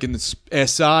thing like in the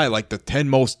SI, like the 10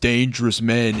 most dangerous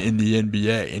men in the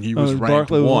NBA, and he was ranked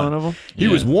Barkley was one. one of them? He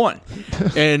was one,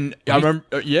 and I remember.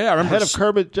 I remember. Head of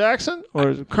Kermit Jackson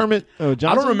or Kermit Johnson?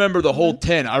 I don't remember the whole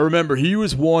 10. I remember he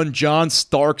was 1. John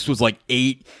Starks was like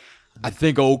 8. I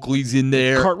think Oakley's in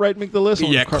there. Cartwright make the list.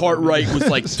 Yeah, Cartwright was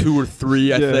like 2 or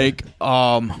 3. I Yeah. think.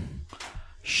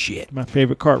 Shit. My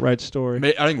favorite Cartwright story.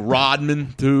 I think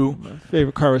Rodman too.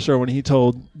 Favorite Cartwright story when he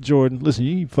told Jordan, "Listen,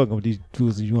 you fucking with these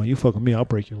fools as you want. You fucking me, I'll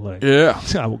break your leg." Yeah.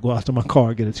 I will go out to my car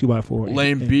and get a 2x4.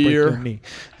 Lame and beer. break your knee.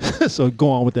 So go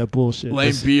on with that bullshit.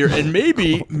 Lame beer, and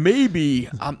maybe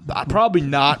probably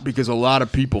not because a lot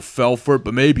of people fell for it,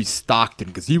 but maybe Stockton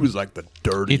because he was like the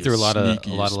dirtiest. He threw a lot of sneakiest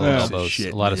little piece of elbows,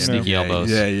 shit a lot of in the sneaky NBA.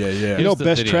 elbows. Yeah. You know, the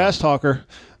best video. trash talker,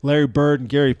 Larry Bird and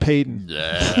Gary Payton.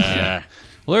 Yeah.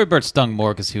 Larry Bird stung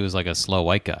more because he was like a slow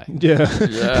white guy. Yeah.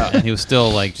 Yeah. And he was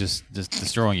still like just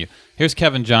destroying you. Here's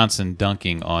Kevin Johnson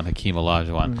dunking on Hakeem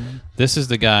Olajuwon. This is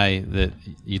the guy that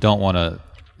you don't want to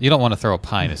throw a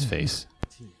pie in his face.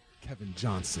 Kevin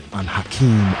Johnson on Hakeem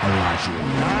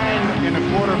Olajuwon. 9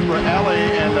 1/4 for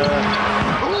Ellie, and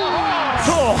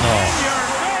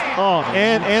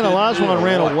And Olajuwon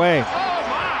ran away.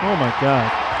 Oh my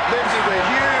God. this is a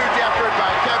huge effort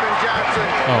by Kevin Johnson.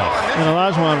 And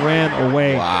Olajuwon ran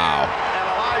away. Wow. And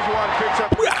Olajuwon picks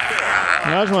up.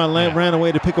 Olajuwon ran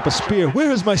away to pick up a spear.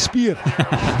 Where is my spear?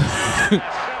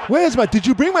 Did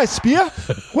you bring my spear?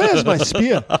 Where's my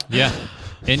spear? Yeah,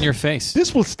 in your face.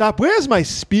 This will stop. Where's my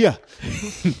spear?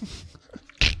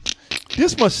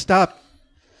 This must stop.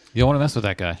 You don't want to mess with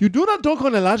that guy. You do not dunk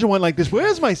on Olajuwon like this.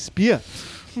 Where's my spear?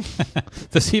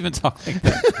 Does he even talk like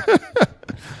that?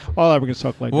 All Africans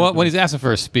talk like Well, that. when he's asking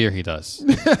for a spear, he does.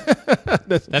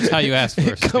 That's how you ask for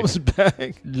a It spear. comes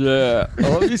back. Yeah.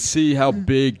 Let me see how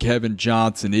big Kevin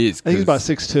Johnson is. I think he's about 'cause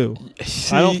 6'2".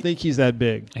 see- I don't think he's that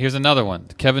big. Here's another one.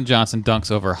 Kevin Johnson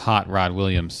dunks over hot Rod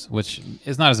Williams, which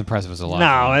is not as impressive as Olajuwon.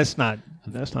 No, that's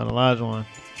not Olajuwon.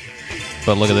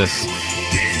 But look at this.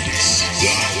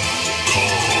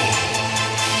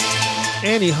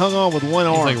 And he hung on with one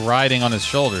He's arm. like riding on his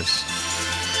shoulders.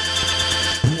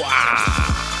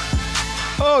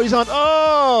 Oh, he's on.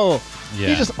 Oh, Yeah.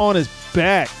 he's just on his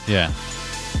back. Yeah.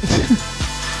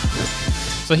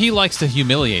 So he likes to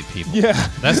humiliate people. Yeah,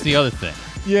 That's the other thing.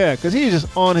 yeah, because he's just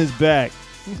on his back.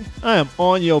 I am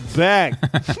on your back.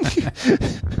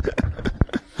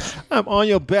 I'm on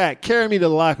your back. Carry me to the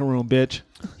locker room, bitch.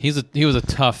 He was a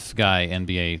tough guy,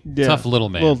 NBA, Yeah. tough little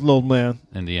man Little man.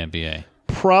 in the NBA.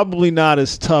 Probably not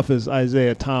as tough as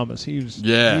Isaiah Thomas. He was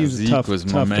a Zeke tough, was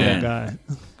my tough man. guy.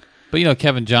 But you know,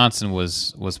 Kevin Johnson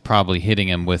was probably hitting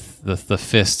him with the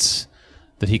fists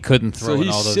that he couldn't throw So in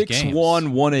all he's those 6'1", games.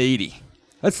 180.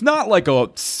 That's not like a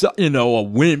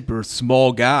wimp or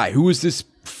small guy. Who is this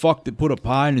fuck that put a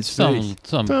pie in his face?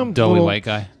 Some doughy little white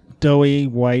guy. Doughy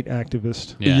white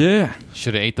activist. Yeah.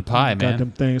 Should have ate the pie, Got man.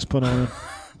 them things put on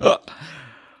him.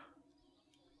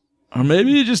 Or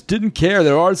maybe he just didn't care.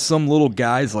 There are some little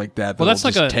guys like that Well, that's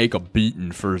just like a- take a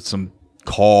beating for some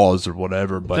cause or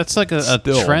whatever. But That's like a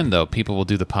still. trend, though. People will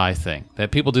do the pie thing.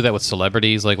 That people do that with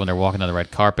celebrities, like when they're walking on the red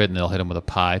carpet and they'll hit them with a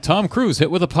pie. Tom Cruise hit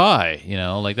with a pie. You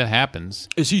know, like that happens.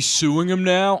 Is he suing him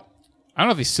now? I don't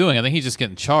know if he's suing. I think he's just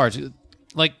getting charged.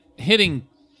 Like hitting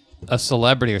a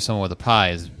celebrity or someone with a pie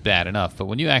is bad enough, but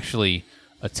when you actually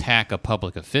attack a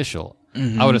public official,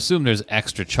 I would assume there's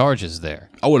extra charges there.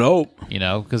 I would hope. You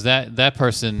know, because that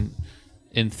person,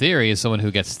 in theory, is someone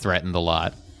who gets threatened a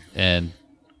lot and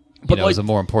But is a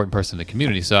more important person in the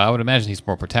community. So I would imagine he's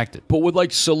more protected. But with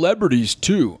like celebrities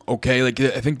too, okay? Like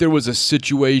I think there was a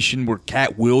situation where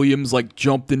Cat Williams like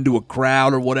jumped into a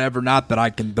crowd or whatever. Not that I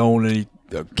condone any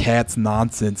Cat's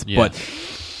nonsense, Yeah. but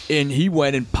and he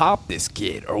went and popped this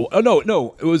kid. Or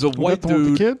no, it was a white that the one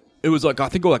with the dude. kid? It was like I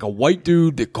think like a white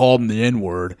dude that called him the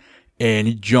N-word, and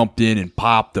he jumped in and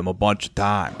popped him a bunch of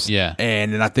times. Yeah.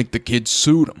 and then I think the kid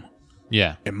sued him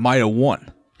Yeah. and might have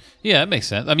won. Yeah, that makes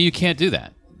sense. I mean, you can't do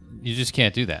that. You just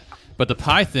can't do that. But the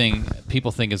pie thing,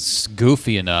 people think is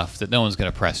goofy enough that no one's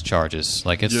going to press charges.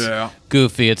 Like, it's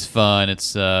goofy, it's fun,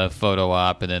 it's a photo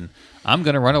op, and then I'm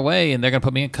going to run away, and they're going to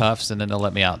put me in cuffs, and then they'll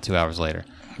let me out 2 hours later.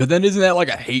 But then isn't that like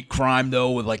a hate crime though?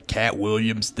 With like Cat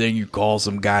Williams thing, you call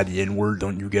some guy the N-word,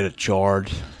 don't you get a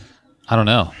charge? I don't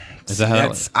know. Is that how that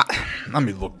was? Let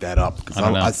me look that up because I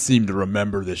don't know. I seem to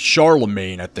remember this.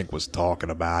 Charlemagne, I think, was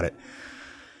talking about it.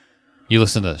 You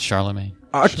listen to Charlemagne?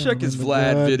 I check his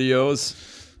Vlad videos.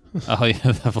 Oh, yeah,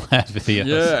 the Vlad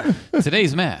videos. Yeah.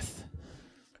 Today's math.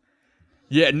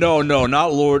 Yeah, no,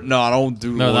 not Lord. No, I don't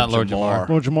do No, Lord not Lord Jamar.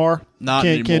 Lord Jamar. Not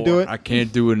can't, anymore. Can't do it. I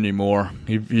can't do it anymore.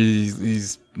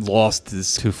 He's lost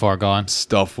his Too far gone.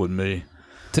 stuff with me.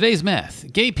 Today's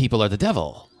math. Gay people are the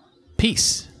devil.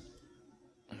 Peace.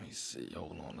 Let me see.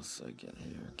 Hold on a second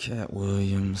here. Cat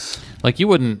Williams. Like, you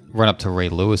wouldn't run up to Ray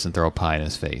Lewis and throw a pie in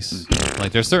his face.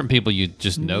 Like, there's certain people you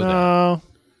just know that. No.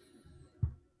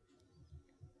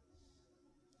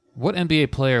 What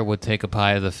NBA player would take a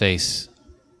pie to the face?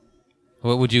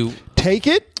 What would you... take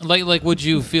it. Like, would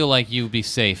you feel like you'd be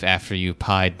safe after you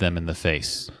pied them in the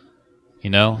face? You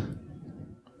know,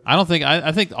 I don't think.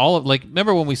 I think all of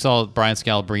remember when we saw Brian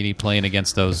Scalabrine playing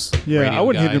against those? Yeah, radio I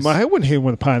wouldn't hit guys? him. I wouldn't hit him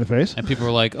with a pie in the face. And people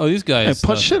were like, "Oh, these guys And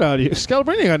punch shit out of you.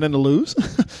 Scalabrine ain't got nothing to lose.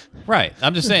 Right.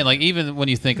 I'm just saying, like, even when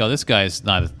you think, "Oh, this guy's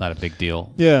not a big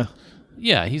deal." Yeah.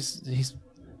 Yeah, he's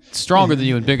stronger than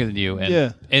you and bigger than you, and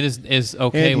Yeah. and is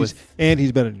okay And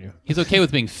he's better than you. he's okay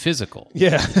with being physical.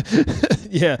 Yeah.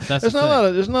 Yeah. That's There's the not a thing. lot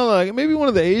of. There's not like maybe one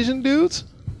of the Asian dudes.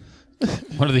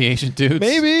 One of the Asian dudes.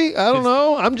 Maybe I don't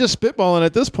know. I'm just spitballing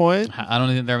at this point. I don't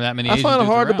think there are that many. I Asian find it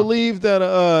dudes hard to around. believe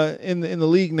that in the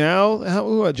league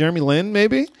now, Jeremy Lin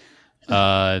maybe.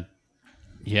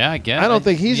 Yeah, I guess. I don't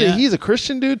think he's yeah. a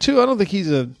Christian dude too. I don't think he's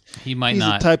He might he's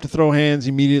not. the type to throw hands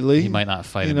immediately. He might not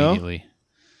fight You know? immediately.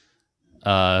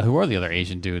 Who are the other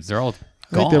Asian dudes? They're all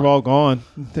I think gone. they're all gone.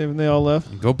 They all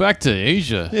left. Go back to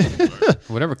Asia,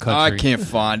 whatever country. I can't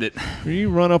find it. You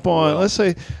run up on let's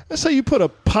say you put a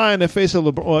pie in the face of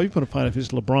LeBron. Well, you put a pie in the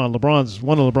face of LeBron.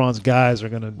 One of LeBron's guys are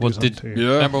gonna do Well, something did to you.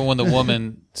 Yeah. remember when the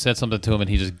woman said something to him and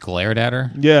he just glared at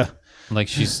her? Yeah, Like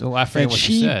she's. Oh, I forget and what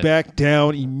she said. backed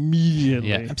down immediately.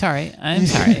 Yeah, I'm sorry. I'm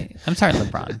sorry. I'm sorry,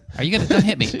 LeBron. Are you gonna? Don't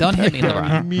hit me. Don't hit me,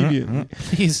 LeBron. Immediately.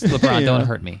 Please, LeBron, Yeah. don't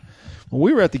hurt me. When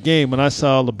we were at the game, when I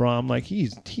saw LeBron, I'm like, he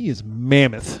is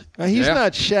mammoth. He's Yeah.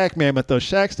 not Shaq mammoth though.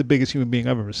 Shaq's the biggest human being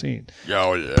I've ever seen.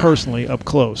 Oh yeah. Personally, up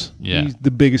close. Yeah. He's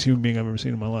the biggest human being I've ever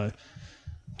seen in my life.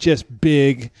 Just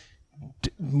big,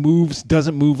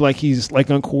 doesn't move like he's like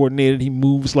uncoordinated. He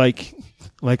moves like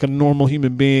a normal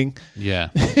human being. Yeah.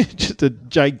 Just a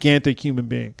gigantic human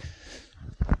being.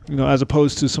 You know, as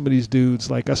opposed to some of these dudes.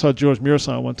 Like I saw George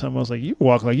Murison one time. I was like, you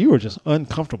walk like you were just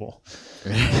uncomfortable.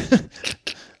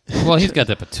 Well, he's got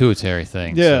that pituitary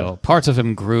thing. Yeah. So parts of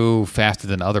him grew faster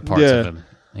than other parts Yeah. of him.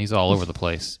 He's all over the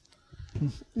place.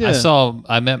 Yeah.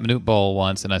 I met Manute Bol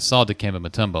once, and I saw Dikembe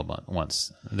Mutombo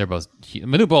once. They're both.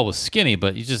 Manute Bol was skinny,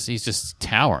 but he's just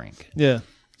towering. Yeah.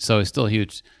 So he's still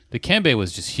huge. Dikembe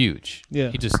was just huge. Yeah.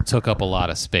 He just took up a lot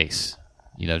of space.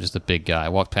 You know, just a big guy. I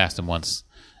walked past him once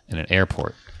in an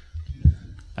airport.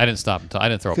 I didn't stop until I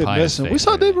didn't throw a Good pie in his messing. face. We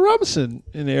saw or anything. David Robinson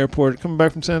in the airport coming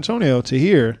back from San Antonio to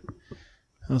here.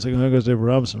 I was like, oh, there goes David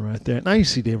Robinson right there. Now you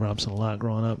see David Robinson a lot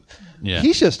growing up. Yeah.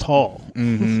 He's just tall.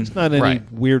 There's not any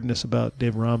Right. weirdness about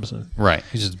David Robinson. Right.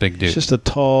 He's just a big dude. He's just a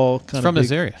tall, kind of from big,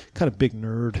 this area. kind of big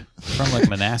nerd. From like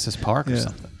Manassas Park or Yeah.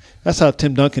 something. That's how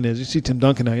Tim Duncan is. You see Tim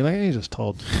Duncan now, you're like, hey, he's just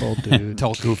tall dude.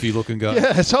 Tall, goofy looking guy.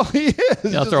 Yeah, that's all he is. Yeah,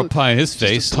 I'll Just throw a pie in his just a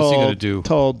face. Tall, What's he gonna do?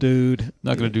 Tall dude.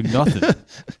 Not gonna do nothing.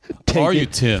 Take Are you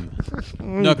it. Tim?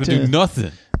 Not gonna do Tim.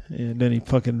 nothing. And then he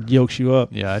fucking yokes you up.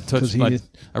 Yeah, I 'Cause touched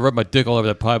I rubbed my dick all over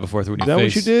that pie before I threw it in Is your that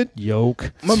face. what you did?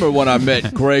 Yoke. Remember when I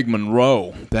met Greg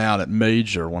Monroe down at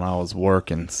Major when I was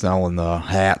working selling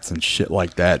hats and shit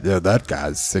like that? Dude, that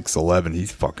guy's 6'11".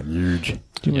 He's fucking huge.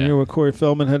 Do you Yeah. hear what Corey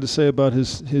Feldman had to say about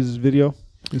his video?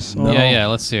 His song? Yeah.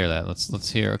 Let's hear that. Let's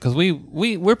hear because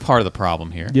we're part of the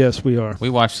problem here. Yes, we are. We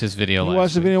watched his video. We last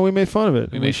watched the week. video. We made fun of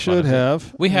it. We We, made fun should of it.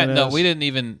 have. We had no. Whereas We didn't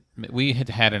even. We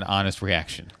had an honest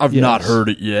reaction. I've Yes. not heard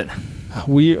it yet.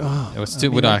 We. It was too.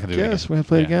 We're not gonna do it. Yes, again. we have to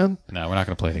play it Yeah. again. No, we're not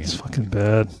gonna play it It's again. fucking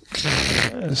bad.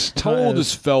 As How old Ti-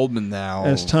 is Feldman now?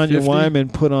 as Tanya 50? Wyman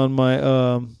put on my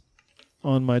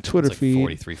Twitter It's like feed.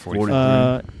 43,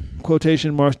 44.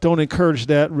 Quotation marks. Don't encourage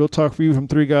that. Real talk for you from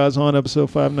Three Guys on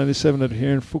episode 597 of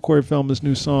hearing Corey Feldman's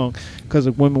new song because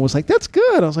a woman was like, "That's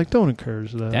good." I was like, "Don't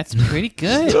encourage that. That's pretty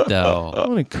good though.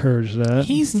 Don't encourage that."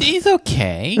 He's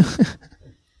okay.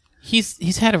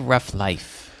 He's had a rough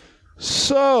life.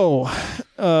 So,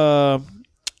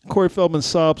 Corey Feldman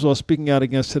sobs while speaking out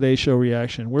against Today's Show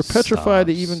reaction. We're petrified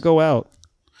to Sobs. even go out.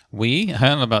 I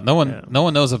don't know about no one. Yeah. No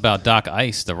one knows about Doc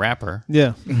Ice, the rapper.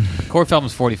 Yeah. Corey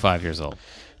Feldman's 45 years old.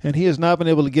 And he has not been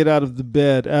able to get out of the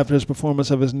bed after his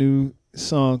performance of his new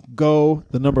song, Go,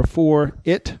 the number 4,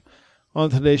 It, on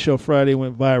Today's Show Friday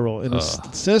went viral. In a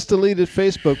since deleted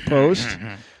Facebook post,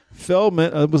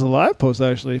 Feldman, it was a live post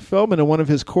actually, Feldman and one of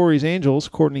his Corey's Angels,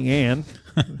 Courtney Ann,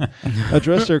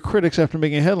 addressed their critics after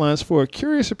making headlines for a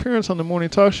curious appearance on the morning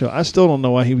talk show. I still don't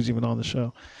know why he was even on the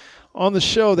show. On the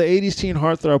show, the 80s teen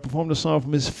heartthrob performed a song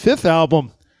from his 5th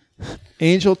album,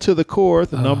 Angel to the Core,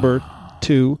 the number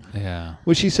 2, Yeah.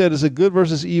 which he said is a good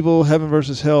versus evil, heaven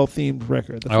versus hell themed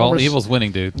record. The Well, former- evil's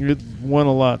winning, dude. It won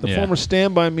a lot. The Yeah. former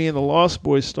Stand By Me and the Lost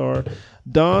Boys star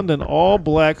donned an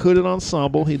all-black hooded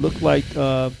ensemble. He looked like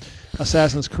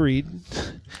Assassin's Creed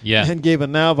Yeah. and gave a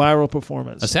now viral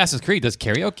performance. Assassin's Creed does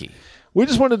karaoke. We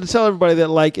just wanted to tell everybody that,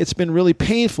 like, it's been really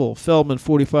painful, Feldman,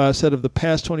 45, said of the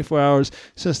past 24 hours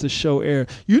since the show aired.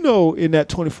 You know, in that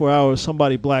 24 hours,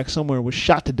 somebody black somewhere was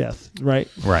shot to death, right?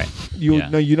 Right. You Yeah.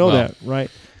 know, you know Well, that, right?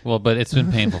 Well, but it's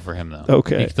been painful for him, though.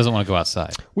 Okay. He doesn't want to go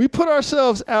outside. We put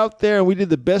ourselves out there and we did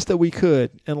the best that we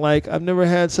could. And, like, I've never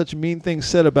had such mean things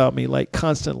said about me, like,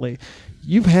 constantly.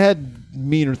 You've had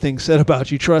meaner things said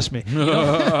about you, trust me.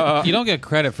 You don't get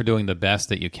credit for doing the best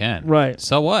that you can. Right.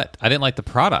 So what? I didn't like the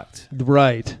product.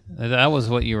 Right. That was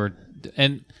what you were...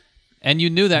 And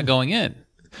you knew that going in.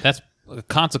 That's a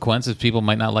consequence is people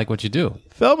might not like what you do.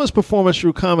 Feldman's performance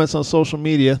drew comments on social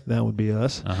media, that would be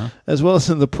us, as well as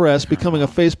in the press, becoming a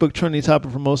Facebook trending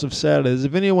topic for most of Saturday. As the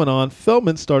video went on,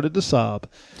 Feldman started to sob.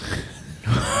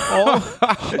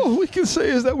 all we can say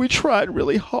is that we tried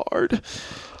really hard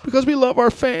because we love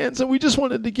our fans and we just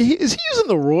wanted to get... Is he using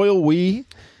the royal we?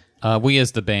 We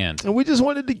as the band. And we just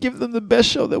wanted to give them the best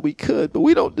show that we could, but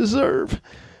we don't deserve.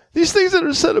 These things that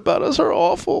are said about us are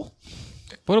awful.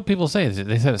 What do people say?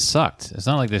 They said it sucked. It's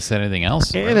not like they said anything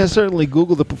else. Ann has certainly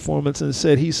Googled the performance and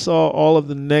said he saw all of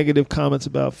the negative comments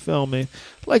about filming.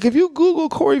 Like, if you Google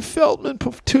Corey Feldman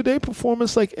two-day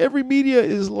performance, like every media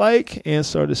is like, Ann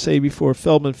started to say before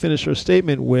Feldman finished her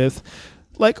statement with,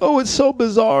 like, oh, it's so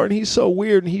bizarre and he's so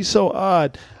weird and he's so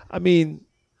odd. I mean,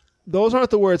 those aren't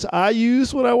the words I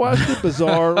used when I watched it,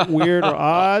 bizarre, weird, or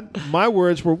odd. My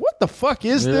words were, what the fuck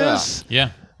is this? Yeah.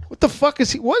 What the fuck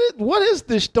is he? What is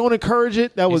this? Don't encourage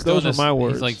it. Those are my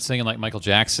words. He's like singing like Michael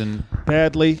Jackson,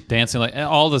 badly dancing like, and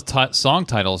all the song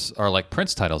titles are like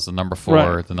Prince titles. The number 4,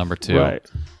 right. The number 2. Right.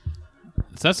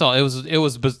 So that's all. It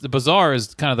was bizarre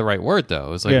is kind of the right word though.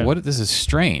 It was like what? This is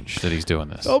strange that he's doing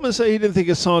this. Feldman said he didn't think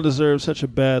his song deserved such a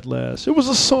bad last. It was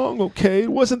a song, okay?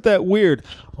 It wasn't that weird.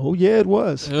 Oh yeah, it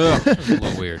was. Ugh, it was a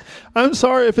little weird. I'm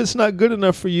sorry if it's not good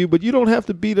enough for you, but you don't have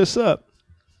to beat us up.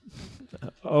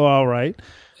 Oh, all right.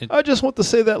 I just want to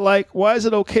say that, like, why is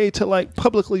it okay to, like,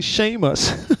 publicly shame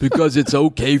us? Because it's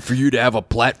okay for you to have a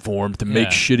platform to make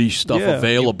shitty stuff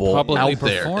available out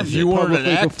there. If you weren't an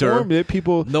actor,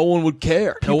 no one would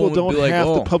care. People don't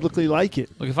have to publicly like it.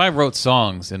 Look, if I wrote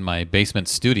songs in my basement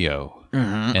studio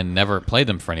and never played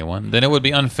them for anyone, then it would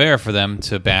be unfair for them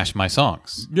to bash my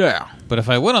songs. Yeah. But if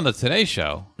I went on the Today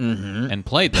Show and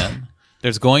played them,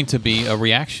 there's going to be a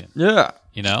reaction. Yeah.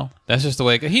 You know? That's just the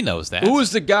way he knows that. Who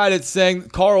was the guy that sang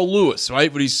Carl Lewis,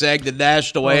 right? When he sang the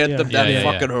national anthem, that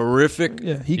fucking horrific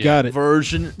he got it.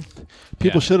 version.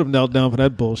 People should have knelt down for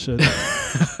that bullshit.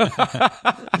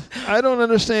 I don't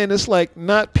understand. It's like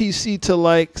not PC to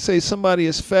like say somebody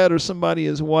is fat or somebody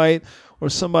is white or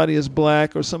somebody is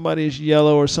black or somebody is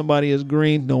yellow or somebody is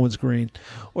green. No one's green.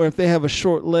 Or if they have a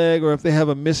short leg or if they have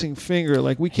a missing finger.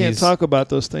 Like, we can't talk about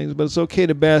those things, but it's okay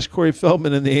to bash Corey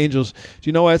Feldman and the Angels. Do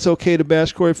you know why it's okay to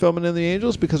bash Corey Feldman and the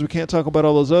Angels? Because we can't talk about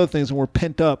all those other things and we're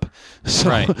pent up.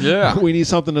 So we need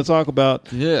something to talk about.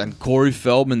 Yeah, and Corey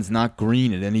Feldman's not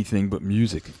green at anything but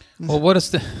music. Well, what's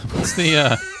the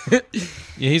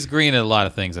he's green at a lot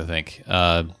of things, I think.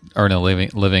 Earn a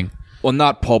living. Well,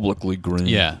 not publicly green.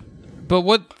 Yeah. But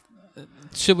what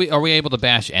are we able to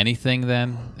bash anything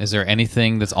then? Is there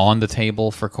anything that's on the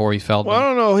table for Corey Feldman? Well, I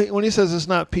don't know. When he says it's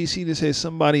not PC to say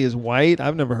somebody is white,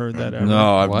 I've never heard that ever.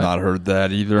 No, I've not heard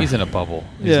that either. He's in a bubble.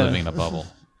 He's living in a bubble.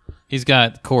 He's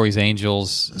got Corey's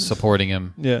Angels supporting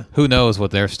him. Yeah. Who knows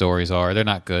what their stories are? They're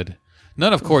not good.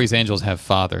 None of Corey's Angels have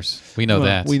fathers. We know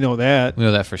that. We know that. We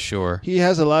know that for sure. He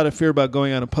has a lot of fear about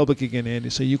going out in public again, Andy,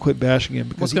 so you quit bashing him.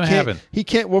 Because what's going to happen? He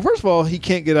can't. Well, first of all, he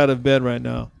can't get out of bed right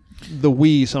now. The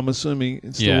we, so I'm assuming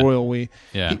it's the royal we.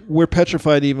 Yeah. We're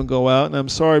petrified to even go out, and I'm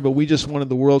sorry, but we just wanted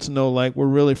the world to know, like, we're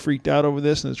really freaked out over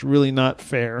this, and it's really not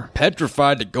fair.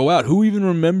 Petrified to go out? Who even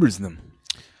remembers them?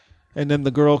 And then the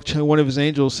girl, one of his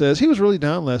angels, says, he was really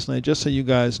down last night, just so you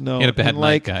guys know. He had a bad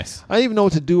night, guys. I didn't even know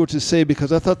what to do or to say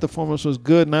because I thought the performance was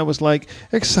good, and I was, like,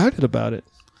 excited about it.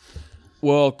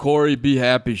 Well, Corey, be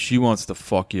happy. She wants to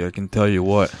fuck you, I can tell you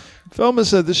what. Feldman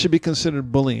said this should be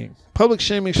considered bullying. Public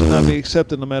shaming should not be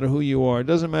accepted no matter who you are. It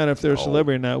doesn't matter if they're a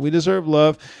celebrity or not. We deserve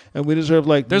love, and we deserve,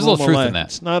 like, there's a little truth in that.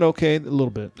 It's not okay. A little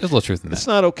bit. There's a little truth in that. It's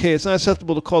not okay. It's not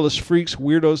acceptable to call us freaks,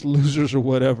 weirdos, losers, or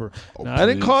whatever. Now, I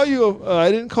didn't call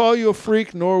you a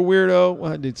freak nor a weirdo.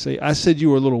 Well, I did say I said you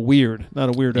were a little weird, not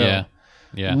a weirdo.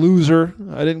 Yeah. Loser.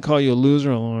 I didn't call you a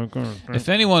loser. If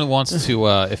anyone wants to,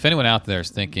 if anyone out there is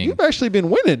thinking, you've actually been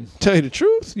winning. To tell you the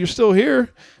truth, you're still here.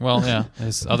 Well, yeah.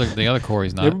 The other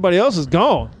Corey's not. Everybody else is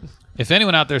gone. If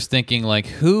anyone out there is thinking, like,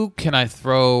 whose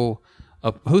face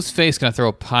can I throw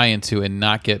a pie into and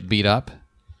not get beat up?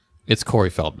 It's Corey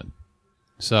Feldman.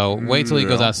 So wait till he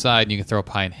goes outside and you can throw a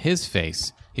pie in his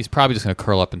face. He's probably just going to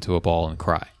curl up into a ball and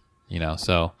cry. You know,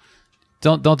 so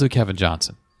don't do Kevin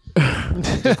Johnson.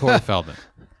 Do Corey Feldman.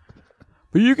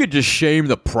 But you could just shame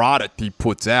the product he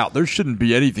puts out. There shouldn't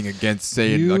be anything against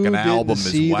saying like an album is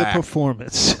see whack. the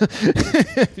performance.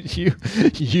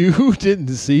 you didn't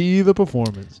see the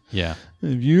performance. Yeah.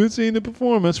 If you had seen the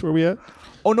performance, where we at?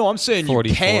 Oh no, I'm saying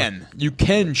 44. you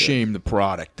can shame the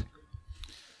product.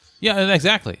 Yeah,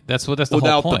 exactly. That's the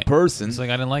Without whole point. the person. It's like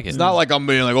I didn't like it. It's not like I'm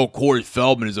being like, oh, Corey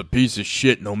Feldman is a piece of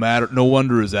shit. No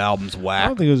wonder his album's I whack.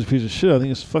 don't think it was a piece of shit. I think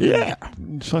it's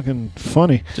fucking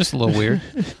funny. Just a little weird.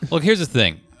 Look, here's the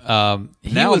thing. Now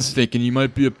I'm thinking he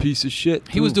might be a piece of shit.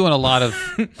 He was doing a lot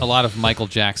of Michael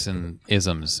Jackson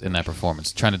isms in that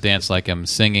performance, trying to dance like him,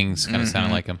 singing, kind of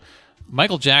sounding like him.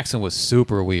 Michael Jackson was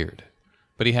super weird,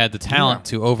 but he had the talent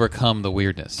to overcome the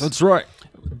weirdness. That's right.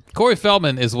 Corey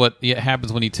Feldman is what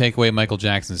happens when you take away Michael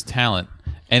Jackson's talent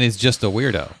and is just a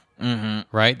weirdo,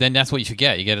 right? Then that's what you should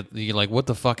get. You're like, what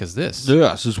the fuck is this?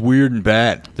 Yeah, it's just weird and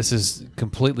bad. This is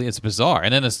it's bizarre.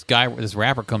 And then this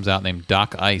rapper comes out named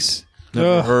Doc Ice,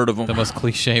 Never heard of him. the most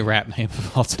cliche rap name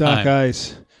of all time. Doc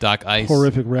Ice. Doc Ice.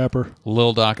 Horrific rapper.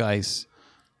 Lil Doc Ice.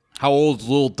 How old's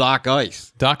Lil Doc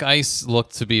Ice? Doc Ice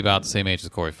looked to be about the same age as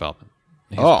Corey Feldman.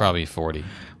 He Oh. was probably 40.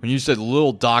 When you said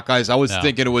Lil Doc Ice, I was No.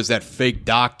 thinking it was that fake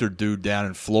doctor dude down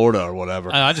in Florida or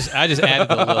whatever. I just added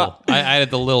the Lil. I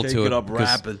added the Lil Take to it up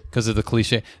because rapid. of the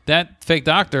cliche. That fake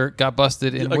doctor got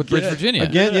busted in Woodbridge, Virginia.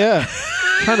 Again, yeah.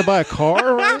 Trying to buy a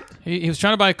car, right? He was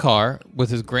trying to buy a car with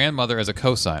his grandmother as a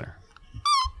co-signer.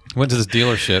 Went to this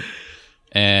dealership,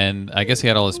 and I guess he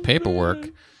had all his paperwork.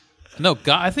 No,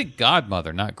 I think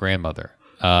godmother, not grandmother.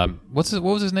 What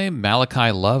was his name?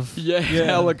 Malachi Love. yeah,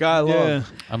 hella guy love. Yeah.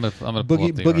 I'm gonna pull Boogie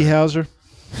up the Boogie article. Hauser.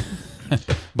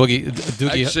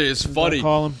 Doogie. Actually, it's funny.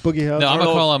 Call him Boogie Hauser. No, I'm I gonna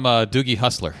don't call him Doogie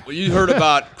Hustler. Well, you heard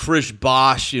about Chris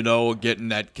Bosh, getting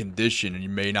that condition, and you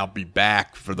may not be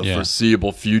back for the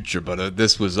foreseeable future. But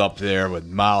this was up there with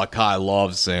Malachi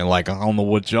Love saying, like, I don't know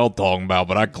what y'all talking about,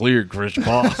 but I cleared Chris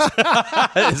Bosh.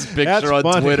 His picture That's on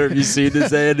funny. Twitter. Have you seen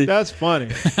this, Andy? That's funny.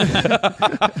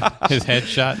 His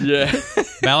headshot. Yeah.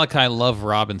 Malachi Love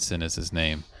Robinson is his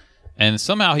name, and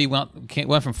somehow he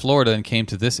went from Florida and came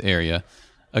to this area.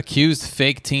 Accused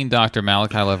fake teen doctor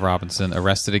Malachi Love Robinson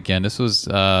arrested again. This was.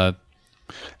 Now,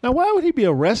 why would he be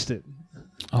arrested?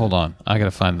 Hold on, I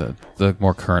gotta find the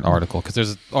more current article because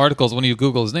there's articles when you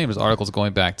Google his name. There's articles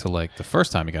going back to like the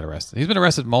first time he got arrested. He's been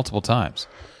arrested multiple times.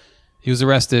 He was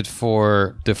arrested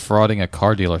for defrauding a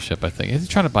car dealership. I think is he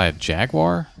trying to buy a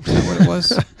Jaguar? Is that what it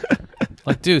was?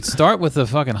 Like, dude, start with the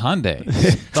fucking Hyundai.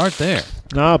 Start there.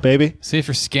 Nah, baby. See if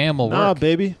your scam will work. Nah,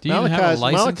 baby. Do you even have a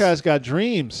license? Malachi's got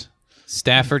dreams.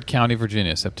 Stafford County,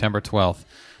 Virginia, September 12th.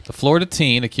 The Florida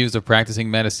teen accused of practicing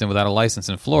medicine without a license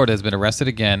in Florida has been arrested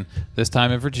again, this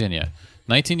time in Virginia.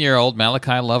 19-year-old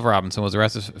Malachi Love Robinson was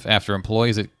arrested after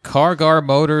employees at Cargar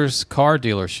Motors car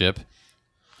dealership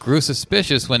grew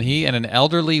suspicious when he and an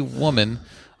elderly woman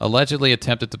allegedly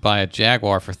attempted to buy a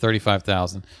Jaguar for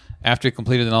 $35,000. After he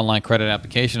completed an online credit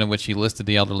application in which he listed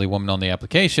the elderly woman on the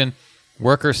application,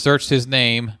 workers searched his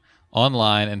name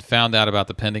online and found out about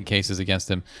the pending cases against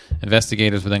him.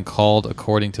 Investigators were then called,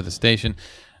 according to the station.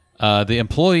 The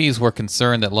employees were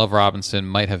concerned that Love Robinson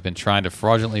might have been trying to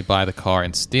fraudulently buy the car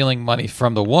and stealing money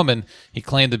from the woman he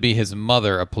claimed to be his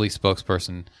mother, a police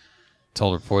spokesperson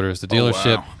told reporters. The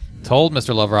dealership told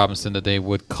Mr. Love Robinson that they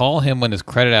would call him when his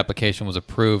credit application was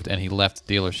approved, and he left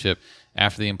the dealership.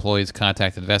 After the employees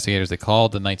contacted investigators, they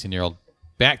called the 19-year-old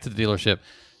back to the dealership,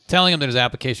 telling him that his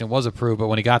application was approved, but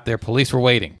when he got there, police were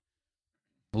waiting.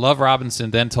 Love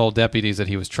Robinson then told deputies that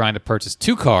he was trying to purchase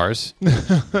two cars.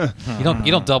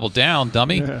 You don't double down,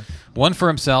 dummy. Yeah. One for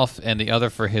himself and the other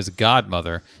for his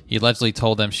godmother. He allegedly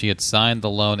told them she had signed the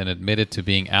loan and admitted to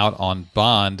being out on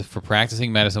bond for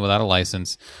practicing medicine without a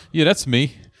license. Yeah, that's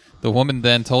me. The woman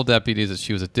then told deputies that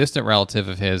she was a distant relative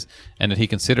of his and that he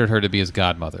considered her to be his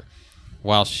godmother.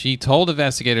 While she told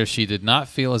investigators she did not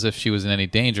feel as if she was in any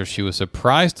danger, she was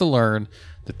surprised to learn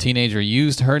the teenager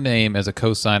used her name as a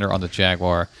co-signer on the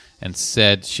Jaguar and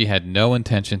said she had no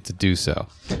intention to do so.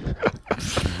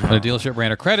 When the dealership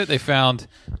ran her credit, they found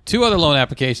two other loan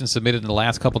applications submitted in the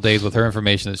last couple days with her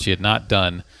information that she had not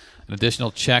done. An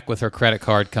additional check with her credit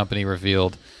card company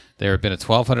revealed there had been a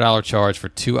 $1,200 charge for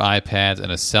 2 iPads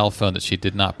and a cell phone that she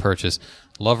did not purchase.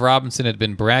 Love Robinson had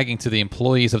been bragging to the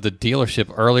employees of the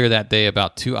dealership earlier that day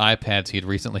about 2 iPads he had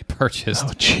recently purchased.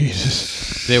 Oh,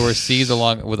 Jesus. They were seized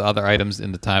along with other items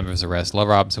in the time of his arrest. Love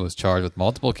Robinson was charged with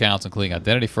multiple counts, including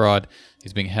identity fraud.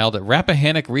 He's being held at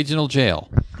Rappahannock Regional Jail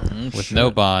with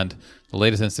no bond. The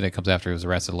latest incident comes after he was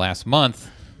arrested last month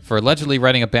for allegedly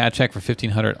writing a bad check for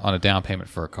 $1,500 on a down payment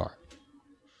for a car.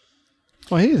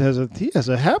 Well, he has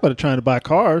a habit of trying to buy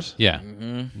cars. Yeah,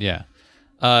 yeah.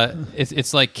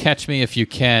 It's like Catch Me If You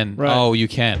Can. Right. Oh, you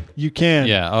can. You can.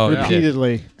 Yeah, oh, yeah.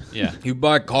 repeatedly. Yeah. You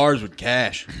buy cars with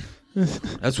cash.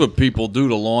 That's what people do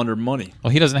to launder money.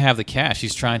 Well, he doesn't have the cash.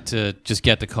 He's trying to just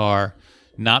get the car,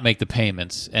 not make the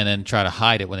payments, and then try to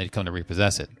hide it when they come to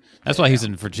repossess it. That's why he's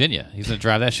in Virginia. He's going to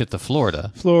drive that shit to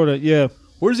Florida. Florida, yeah.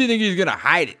 Where does he think he's going to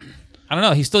hide it? I don't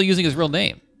know. He's still using his real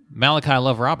name, Malachi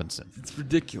Love Robinson. It's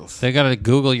ridiculous. They got to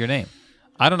Google your name.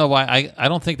 I don't know why. I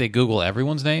don't think they Google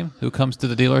everyone's name who comes to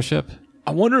the dealership.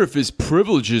 I wonder if his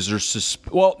privileges are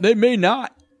well, they may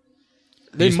not.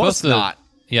 They You're must supposed to- not.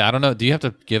 Yeah, I don't know. Do you have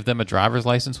to give them a driver's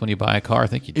license when you buy a car? I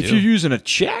think you do. If you're using a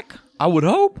check, I would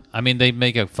hope. I mean, they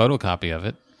make a photocopy of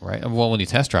it, right? Well, when you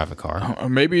test drive a car. Or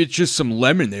maybe it's just some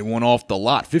lemon they want off the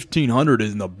lot. 1,500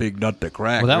 isn't a big nut to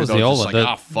crack. Well, that was They're the old just one.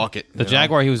 Like, fuck it. The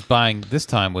Jaguar he was buying this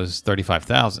time was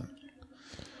 $35,000.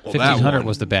 Well, that $1,500 one.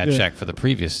 was the bad check for the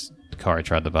previous car I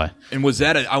tried to buy. And was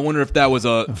that? I wonder if that was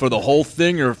for the whole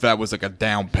thing, or if that was like a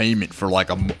down payment for like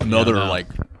another no. like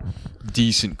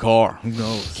decent car. Who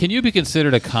knows? Can you be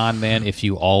considered a con man if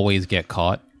you always get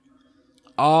caught?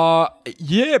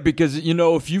 Yeah, because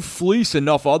if you fleece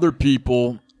enough other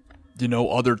people,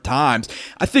 other times,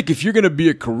 I think if you're going to be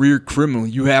a career criminal,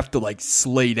 you have to like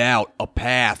slate out a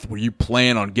path where you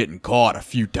plan on getting caught a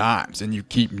few times, and you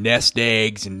keep nest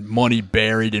eggs and money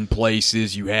buried in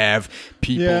places. You have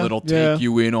people that'll take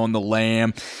you in on the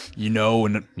lam,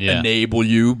 and enable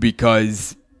you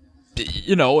because.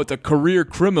 It's a career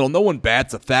criminal. No one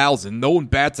bats 1,000. No one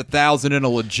bats 1,000 in a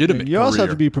legitimate You also career.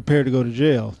 have to be prepared to go to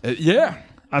jail. Yeah.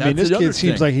 I mean, this That's the kid other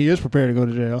seems thing. like he is prepared to go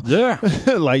to jail. Yeah.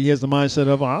 Like he has the mindset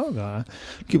of, I don't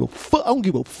give a fuck. I don't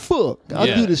give a fuck. I'll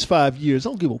Yeah. do this 5 years. I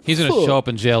don't give a fuck. He's going to show up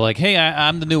in jail like, hey,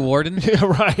 I'm the new warden. Yeah,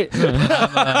 right.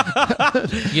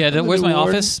 Yeah, where's my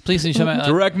warden. office? Please, can you show me?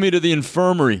 Direct me to the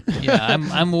infirmary. Yeah,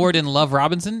 I'm Warden Love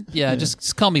Robinson. Yeah,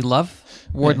 just call me Love.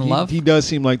 Warden Love. He does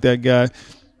seem like that guy.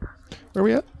 Where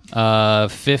we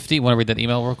at? 50. Want to read that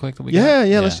email real quick? That we Yeah, got?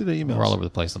 yeah, let's do the emails. We're all over the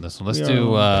place on this one. Let's We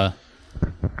do are.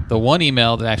 the one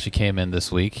email that actually came in this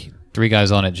week.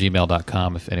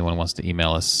 3guyson@gmail.com if anyone wants to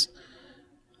email us.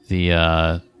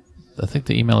 I think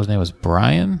the emailer's name was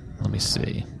Brian. Let me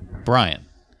see. Brian.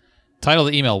 Title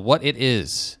of the email, What It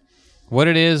Is. What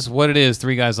it is,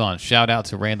 3 guys on. Shout out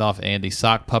to Randolph Andy,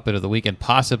 sock puppet of the week, and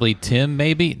possibly Tim,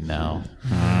 maybe? No.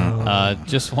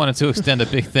 Just wanted to extend a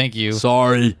big thank you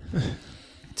Sorry.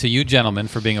 to you gentlemen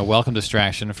for being a welcome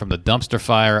distraction from the dumpster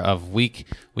fire of week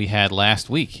we had last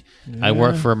week. I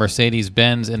work for a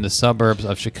Mercedes-Benz in the suburbs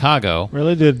of Chicago.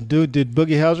 Really? Did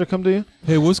Boogie Howser come to you?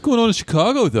 Hey, what's going on in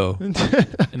Chicago, though? In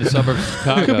the suburbs of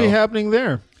Chicago. What could be happening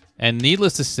there? And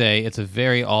needless to say, it's a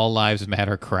very all lives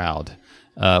matter crowd.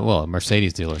 A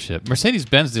Mercedes dealership.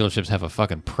 Mercedes-Benz dealerships have a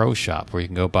fucking pro shop where you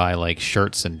can go buy like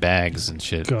shirts and bags and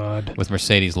shit God. with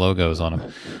Mercedes logos on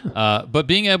them. But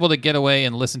being able to get away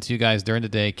and listen to you guys during the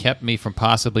day kept me from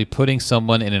possibly putting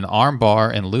someone in an arm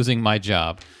bar and losing my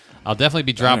job. I'll definitely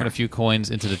be dropping a few coins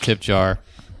into the tip jar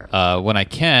when I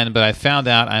can, but I found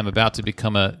out I'm about to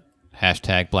become a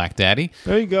 #Black Daddy.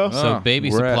 There you go. So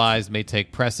baby we're at- supplies may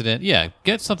take precedent. Yeah,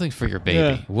 get something for your baby.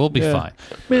 Yeah, We'll be yeah. fine.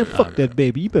 Man, fuck that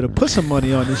baby. You better put some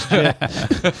money on this jet.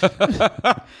 It's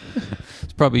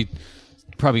probably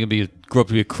gonna grow up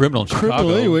to be a criminal in Chicago.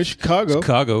 Criminal anyway,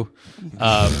 Chicago.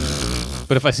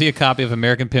 But if I see a copy of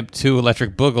American Pimp 2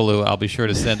 Electric Boogaloo, I'll be sure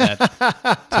to send that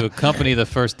to accompany the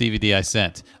first DVD I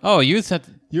sent. Oh, you sent.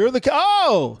 You're the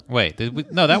Wait, did we?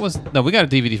 No, we got a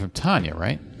DVD from Tanya,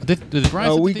 right? Did Brian?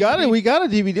 Oh, send we the got DVD? it. We got a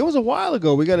DVD. It was a while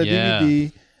ago. We got a Yeah.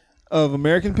 DVD of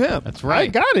American Pimp. That's right. I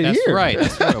got it That's here. right.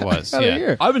 That's what it was. Got it Yeah.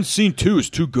 here. I haven't seen 2. It's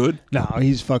too good. No,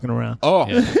 he's fucking around. Oh,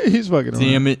 Yeah. He's fucking around.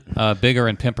 damn it. Bigger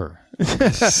and Pimper.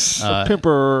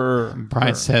 Pimper.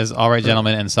 Brian says, "All right,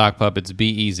 gentlemen and sock puppets, be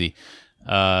easy."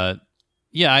 Yeah,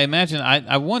 I imagine.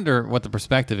 I wonder what the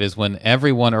perspective is when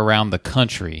everyone around the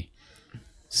country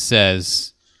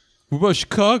says, "What about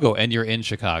Chicago?" and you're in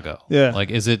Chicago. Yeah. Like,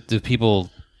 do people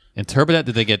interpret that?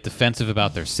 Do they get defensive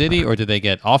about their city, or do they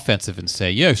get offensive and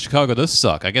say, "Yeah, Chicago does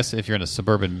suck"? I guess if you're in a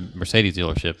suburban Mercedes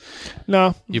dealership,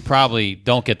 No. you probably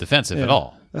don't get defensive at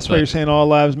all. That's But- why you're saying all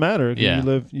lives matter. 'Cause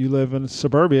Yeah. You live in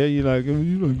suburbia. You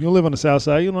live on the south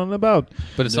side. You don't know about.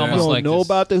 But it's You almost don't like know this-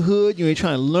 about the hood. You ain't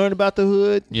trying to learn about the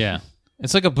hood. Yeah.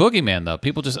 It's like a boogeyman, though.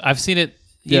 People I've seen it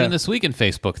Yeah. even this week in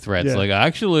Facebook threads. Yeah. Like,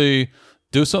 actually,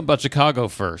 Do something about Chicago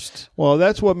first. Well,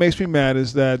 that's what makes me mad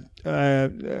is that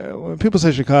when people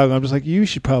say Chicago, I'm just like, you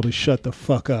should probably shut the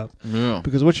fuck up. Yeah.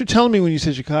 Because what you're telling me when you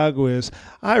say Chicago is,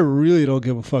 I really don't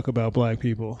give a fuck about black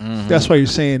people. That's why you're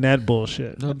saying that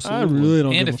bullshit. I really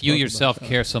don't And give a if you fuck yourself about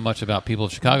care so much about people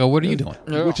of Chicago, what are you doing?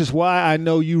 that. Which is why I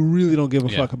know you really don't give a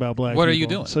Yeah. fuck about black people. What are you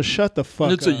doing? So shut the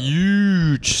fuck It's up. a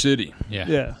huge city. Yeah.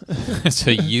 Yeah. It's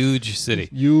a huge city.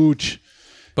 Huge.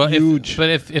 But Huge.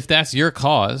 if that's your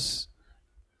cause,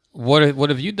 what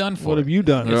have you done for What it? have you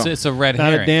done? It's a red Not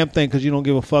herring. a damn thing because you don't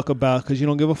give a fuck about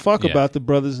Yeah. about the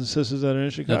brothers and sisters that are in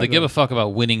Chicago. No, they give a fuck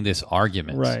about winning this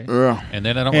argument. right. Yeah. And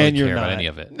then I don't And really you're care about not. any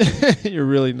of it. You're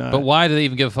really not. But why do they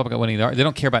even give a fuck about winning the argument? They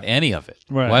don't care about any of it.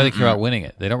 Right. Why do they care about winning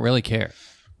it? They don't really care.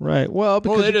 Right. Well,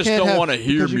 because they you just can't don't have- wanna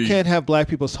hear because me. you can't have black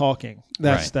people talking.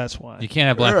 Right. That's why. You can't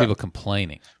have black Yeah. people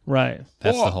complaining. Right.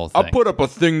 That's Well, the whole thing. I put up a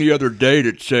thing the other day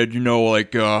that said,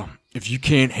 if you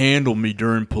can't handle me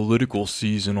during political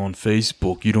season on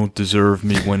Facebook, you don't deserve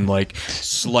me when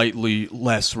slightly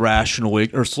less rational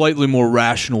or slightly more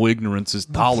rational ignorance is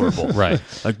tolerable. Right.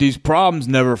 Like these problems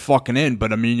never fucking end.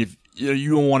 But I mean, if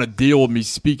you don't want to deal with me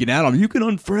speaking out on them, you can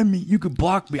unfriend me, you can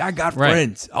block me. I got Right.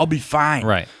 friends. I'll be fine.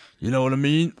 Right. You know what I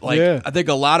mean? Yeah. I think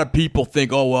a lot of people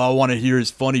think, oh, well, I want to hear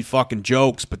his funny fucking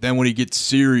jokes. But then when he gets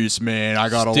serious, man, I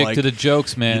got to Stick to the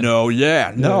jokes, man. no.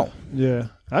 Yeah.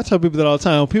 I tell people that all the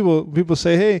time. People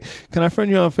say, "Hey, can I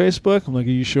friend you on Facebook?" I'm like, "Are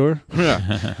you sure?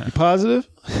 Yeah. You positive?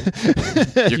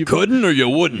 You couldn't or you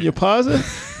wouldn't? You positive?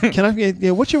 Can I get?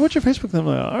 Yeah. What's your Facebook?" I'm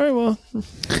like, "All right, well,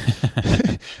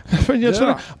 can I friend you on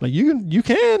Twitter?" I'm like, "You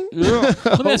can."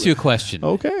 Let me ask you a question.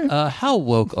 Okay. How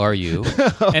woke are you?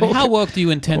 And how woke do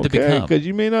you intend to Okay, become? because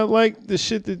you may not like the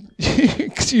shit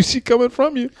that you see coming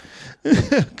from you.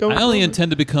 I only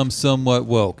intend to become somewhat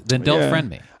woke. Then don't Yeah. friend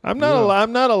me. I'm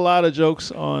not a lot of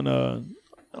jokes on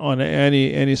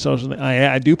any social.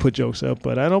 I do put jokes up,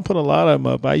 but I don't put a lot of them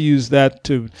up. I use that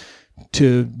to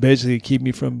basically keep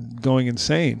me from going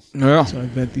insane. Yeah. So I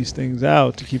vent these things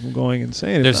out to keep them going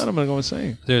insane. If There's- not, I'm going to go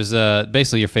insane. There's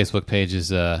basically your Facebook page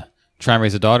is trying to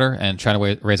raise a daughter and trying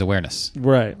to raise awareness.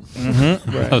 Right.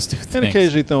 Right. Those two And things.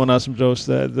 occasionally throwing out some jokes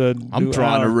that I'm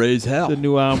trying to raise hell. the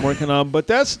new album I'm working on. But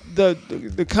that's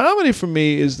the comedy for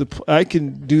me is I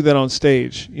can do that on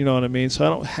stage. You know what I mean? So I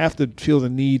don't have to feel the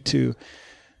need to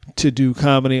do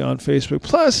comedy on Facebook.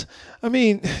 Plus, I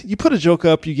mean, you put a joke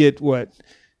up, you get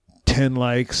 10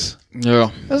 likes.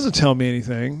 Yeah. That doesn't tell me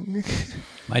anything.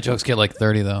 My jokes get like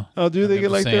 30 though. Oh, do they I'm get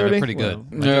just like saying, 30? They're pretty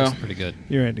good. My Yeah. jokes are pretty good.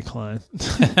 You're in decline.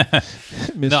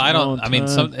 No, I don't. I mean,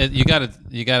 you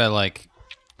gotta like,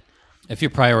 if you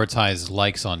prioritize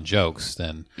likes on jokes,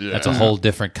 then that's a whole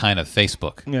different kind of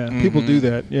Facebook. Yeah, people do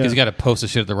that. Yeah. Because you got to post the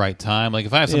shit at the right time. Like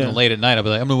if I have something Yeah. late at night, I'll be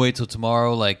like, I'm gonna wait till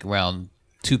tomorrow, like around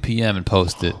 2 p.m. and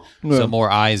post it, Yeah. so more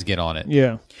eyes get on it.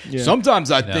 Yeah. Yeah.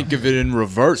 Sometimes I think of it in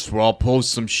reverse, where I'll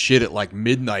post some shit at like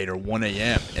midnight or 1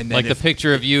 a.m. and then Like the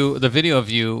picture of you, the video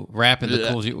of you rapping the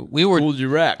Cool G. We were. Cool G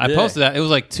rap. I yeah. posted that. It was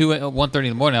like 1:30 in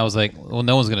the morning. I was like, well,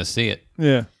 no one's gonna see it.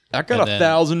 Yeah. I got and then-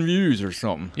 1,000 views or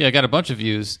something. Yeah, I got a bunch of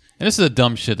views. And this is the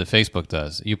dumb shit that Facebook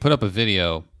does. You put up a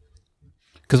video,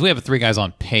 because we have a 3 Guys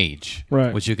On page,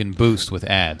 Right. which you can boost with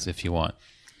ads if you want.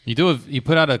 You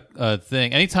put out a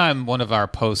thing. Anytime one of our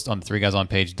posts on the 3 Guys On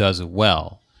page does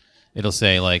well, it'll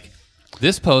say, like,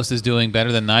 this post is doing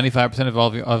better than 95% of all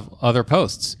of your other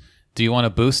posts. Do you want to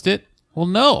boost it? Well,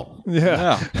 no.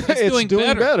 Yeah. It's doing doing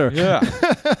better. better.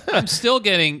 Yeah. I'm still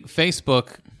getting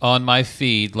Facebook on my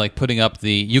feed, like putting up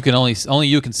you can only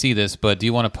you can see this, but do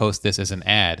you want to post this as an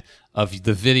ad of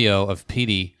the video of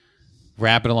Petey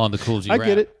rapping along the Cool G I rap?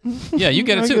 get it. Yeah, you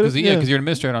get I it too, get it, because yeah. you're an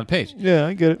administrator on the page. Yeah,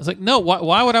 I get I it. was like, no,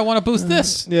 why would I want to boost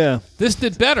this? Yeah. This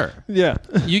did better. Yeah.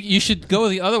 You should go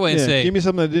the other way and Yeah. say, Give me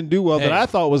something that didn't do well that Hey. I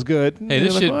thought was good. hey,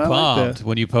 this You're shit like, well, I like bombed that.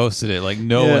 when you posted it. Like,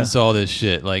 no Yeah. one saw this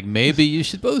shit. Like, maybe you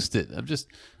should boost it.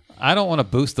 I don't want to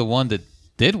boost the one that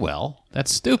did well.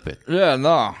 That's stupid. Yeah,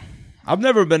 no. I've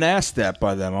never been asked that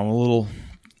by them. I'm a little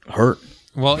hurt.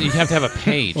 Well, you have to have a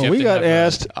page. You Well, have we to got have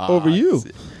asked over you.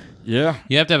 Yeah.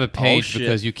 You have to have a page shit.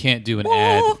 because you can't do an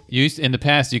ad. In the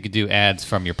past, you could do ads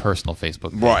from your personal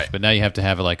Facebook page, Right. but now you have to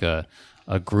have like a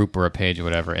group or a page or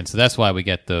whatever. And so that's why we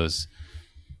get those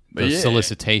yeah.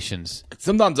 solicitations.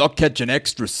 Sometimes I'll catch an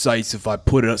extra size if I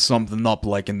put something up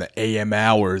like in the AM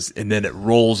hours, and then it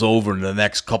rolls over in the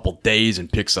next couple days and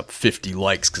picks up 50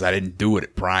 likes because I didn't do it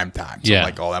at prime time. So Yeah. I'm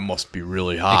like, oh, that must be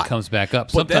really hot. It comes back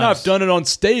up. But then I've done it on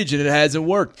stage and it hasn't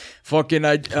worked. Fucking,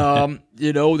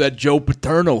 that Joe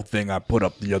Paterno thing I put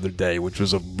up the other day, which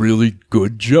was a really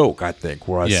good joke, I think,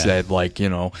 where I Yeah. said, like,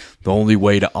 the only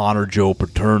way to honor Joe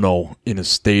Paterno in a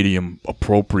stadium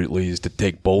appropriately is to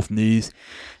take both knees.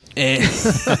 And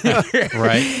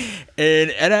Right. and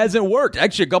it hasn't worked.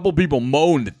 Actually, a couple people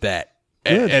moaned at that.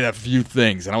 At a few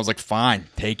things. And I was like, fine,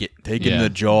 take it. Take it in the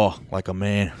jaw like a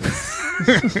man.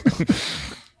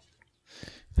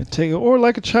 And take it, or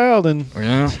like a child in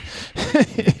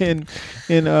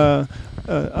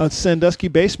a Sandusky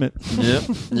basement. Yep.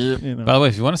 You know. By the way,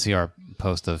 if you want to see our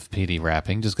post of PD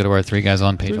rapping, just go to our 3 Guys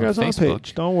On page Three on Guys On Facebook.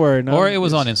 page. Don't worry. No, Or it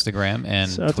was on Instagram and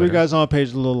our Twitter. 3 Guys On page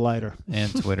is a little lighter.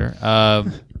 And Twitter.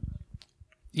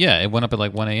 Yeah, it went up at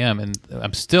like 1 a.m. and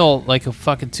I'm still like a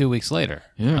fucking 2 weeks later.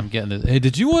 Yeah. I'm getting this. Hey,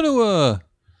 did you want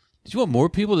more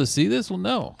people to see this? Well,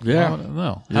 no. Yeah.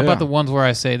 No. Yeah. How about the ones where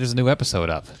I say there's a new episode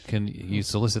up? Can you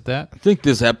solicit that? I think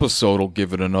this episode will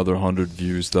give it another 100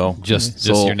 views, though. Just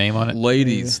So, your name on it?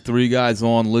 Ladies, 3 Guys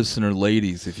On listener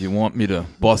ladies, if you want me to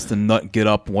bust a nut, get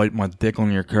up, wipe my dick on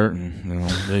your curtain, you know,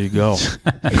 there you go.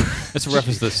 That's a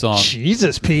reference to the song.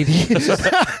 Jesus, Petey.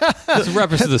 That's a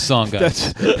reference to the song,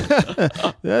 guys.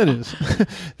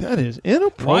 that is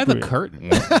inappropriate. Why the curtain?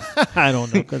 I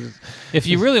don't know because If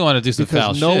you really want to do some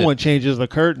foul no shit, one changes the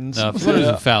curtains. if you want to do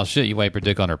some foul shit, you wipe your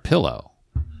dick on her pillow,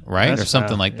 right? That's or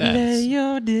something foul. like that. Lay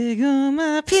your dick on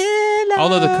my pillow.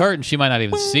 Although the curtain, she might not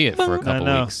even see it for a couple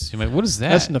know. weeks. She might, what is that?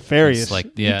 That's nefarious. It's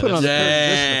like, You yeah, put on that's- the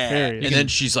curtain, that's nefarious. And then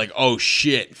she's like, oh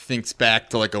shit, thinks back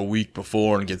to like a week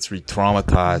before and gets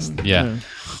re-traumatized. yeah.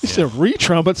 He said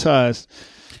re-traumatized.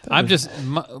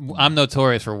 I'm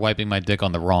notorious for wiping my dick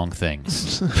on the wrong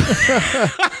things.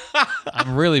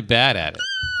 I'm really bad at it.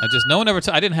 No one ever,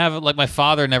 I didn't have it, like my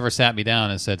father never sat me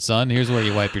down and said, son, here's where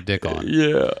you wipe your dick on.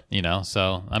 Yeah. You know,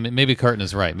 so, I mean, maybe Curtin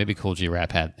is right. Maybe Cool G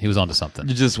Rap he was onto something.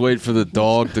 You just wait for the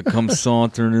dog to come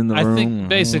sauntering in the I room. think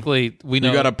basically we know.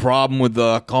 You got a problem with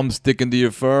cum sticking to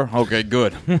your fur? Okay,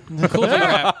 good. Cool G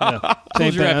Rap, Cool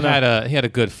Same G thing, I Rap know. he had a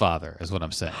good father, is what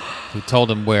I'm saying, who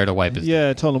told him where to wipe his dick. Yeah,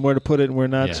 I told him where to put it and where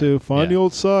not Yeah, to. Find yeah. the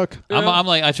old sock. I'm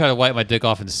like, I tried to wipe my dick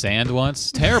off in sand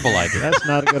once. Terrible idea. That's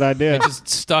not a good idea. It just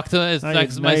stuck to it. Now Like,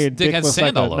 now my your dick had looks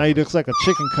sand like all Now over. you looks like a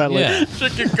chicken cutlet. Yeah.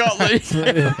 Chicken cutlet.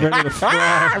 Ready to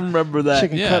fry. I remember that.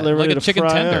 Chicken Yeah, cutlet like ready a to chicken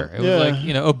fry tender. up. It was Yeah. like,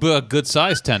 you know, a good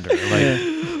size tender. Like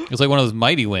it was like one of those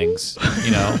mighty wings,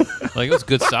 you know. Like it was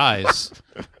good size.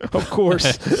 Of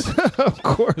course. Of It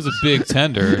course. was a big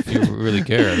tender if you really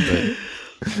cared. But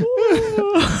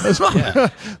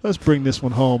Let's bring this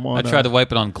one home. I tried to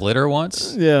wipe it on glitter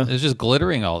once. Yeah. It was just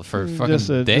glittering all for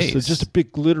fucking days. Just a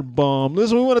big glitter bomb.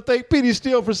 Listen, we want to thank Petey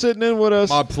Steele for sitting in with us.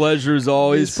 My pleasure as These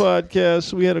always.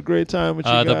 podcasts. We had a great time with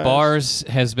you guys. The bars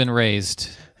has been raised.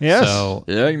 Yes. So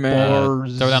Yeah, man.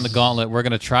 Bars. throw down the gauntlet. We're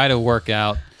going to try to work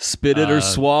out Spit it or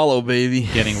swallow, baby.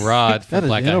 getting Rod That from is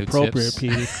Black Guy Who inappropriate, Tips.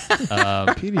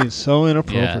 Petey. Petey is so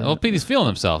inappropriate. Yeah. Well, Petey's feeling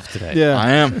himself today. Yeah. I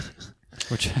am.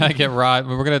 We're trying to get Rod.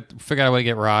 We're going to figure out a way to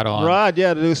get Rod on. Rod,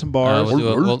 yeah, to do some bars.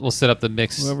 We'll set up the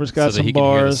mix. Whoever's got so that he some can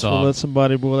hear the bars,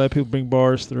 song. we'll let people bring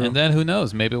bars through. And then who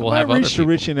knows? Maybe we'll I have might other reach to people.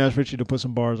 Richie and ask Richie to put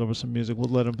some bars over some music. We'll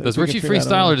let him. Does we can Richie figure out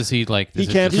freestyle a- or does he like? He is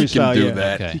it can just- He can freestyle, do yeah.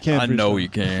 that. Okay. He can I know freestyle. he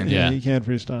can. Yeah, Yeah. he can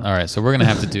freestyle. All right, so we're gonna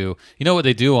have to do. You know what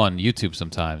they do on YouTube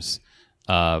sometimes?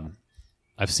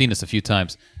 I've seen this a few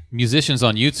times. Musicians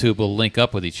on YouTube will link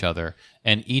up with each other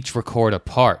and each record a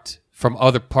part from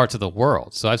other parts of the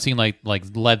world. So I've seen like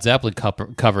Led Zeppelin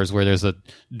covers where there's a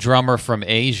drummer from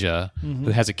Asia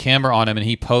who has a camera on him and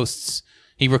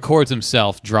he records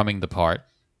himself drumming the part.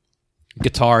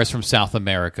 Guitarist from South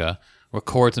America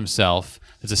records himself.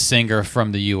 There's a singer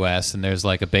from the U.S. and there's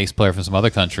like a bass player from some other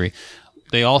country.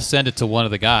 They all send it to one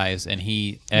of the guys and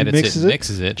he edits it,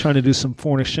 mixes it, Trying to do some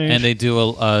foreign exchange. and they do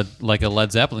a like a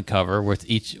Led Zeppelin cover with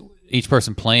each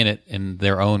person playing it in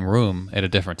their own room at a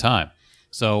different time.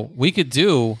 So we could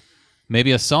do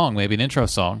maybe a song, maybe an intro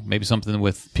song, maybe something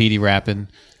with Petey rapping,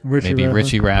 maybe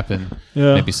Richie rapping,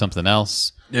 Yeah. maybe something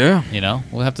else. Yeah. You know,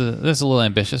 we'll have to. This is a little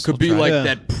ambitious. Could We'll be try. like Yeah.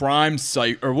 that Prime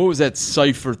cipher, or what was that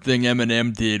cipher thing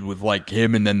Eminem did with like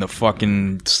him and then the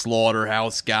fucking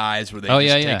Slaughterhouse guys, where they Oh, just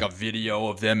yeah, take yeah. a video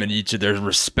of them in each of their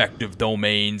respective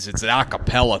domains. It's an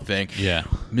acapella thing. Yeah.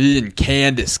 Me and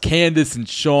Candace and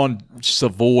Sean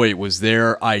Savoy was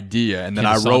their idea, and then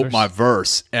Candace I wrote Saunders? my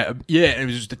verse. Yeah, it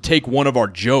was just to take one of our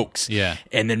jokes, Yeah.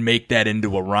 and then make that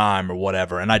into a rhyme or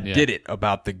whatever. And I did it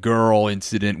about the girl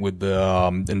incident with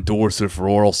the endorser for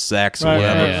oral sex or Right,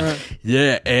 whatever. yeah. right.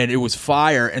 Yeah, and it was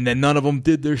fire, and then none of them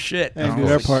did their shit. And do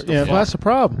their part. Yeah, well, that's the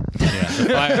problem. Yeah.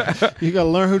 The fire, You got to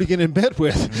learn who to get in bed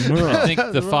with. I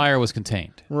think the fire was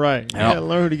contained. Right. You Yeah. got to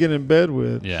learn who to get in bed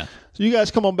with. Yeah. So you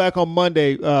guys come on back on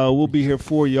Monday. We'll be here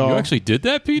for y'all. You actually did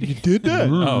that, Petey? did that?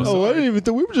 Oh, I didn't even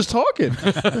think we were just talking.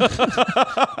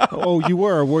 Oh, you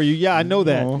were you? Yeah, I know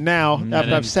that now. After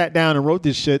then- I've sat down and wrote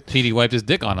this shit. Petey wiped his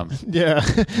dick on him Yeah.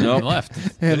 and left.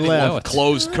 And Didn't left. know it.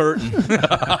 Closed curtain.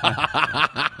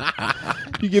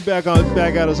 You get back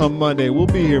at us on Monday. We'll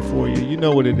be here for you. You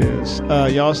know what it is.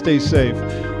 Y'all stay safe.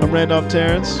 I'm Randolph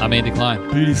Terrence. I'm Andy Klein.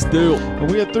 Petey Still.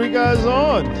 And we are 3 guys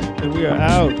on. And we are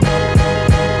out.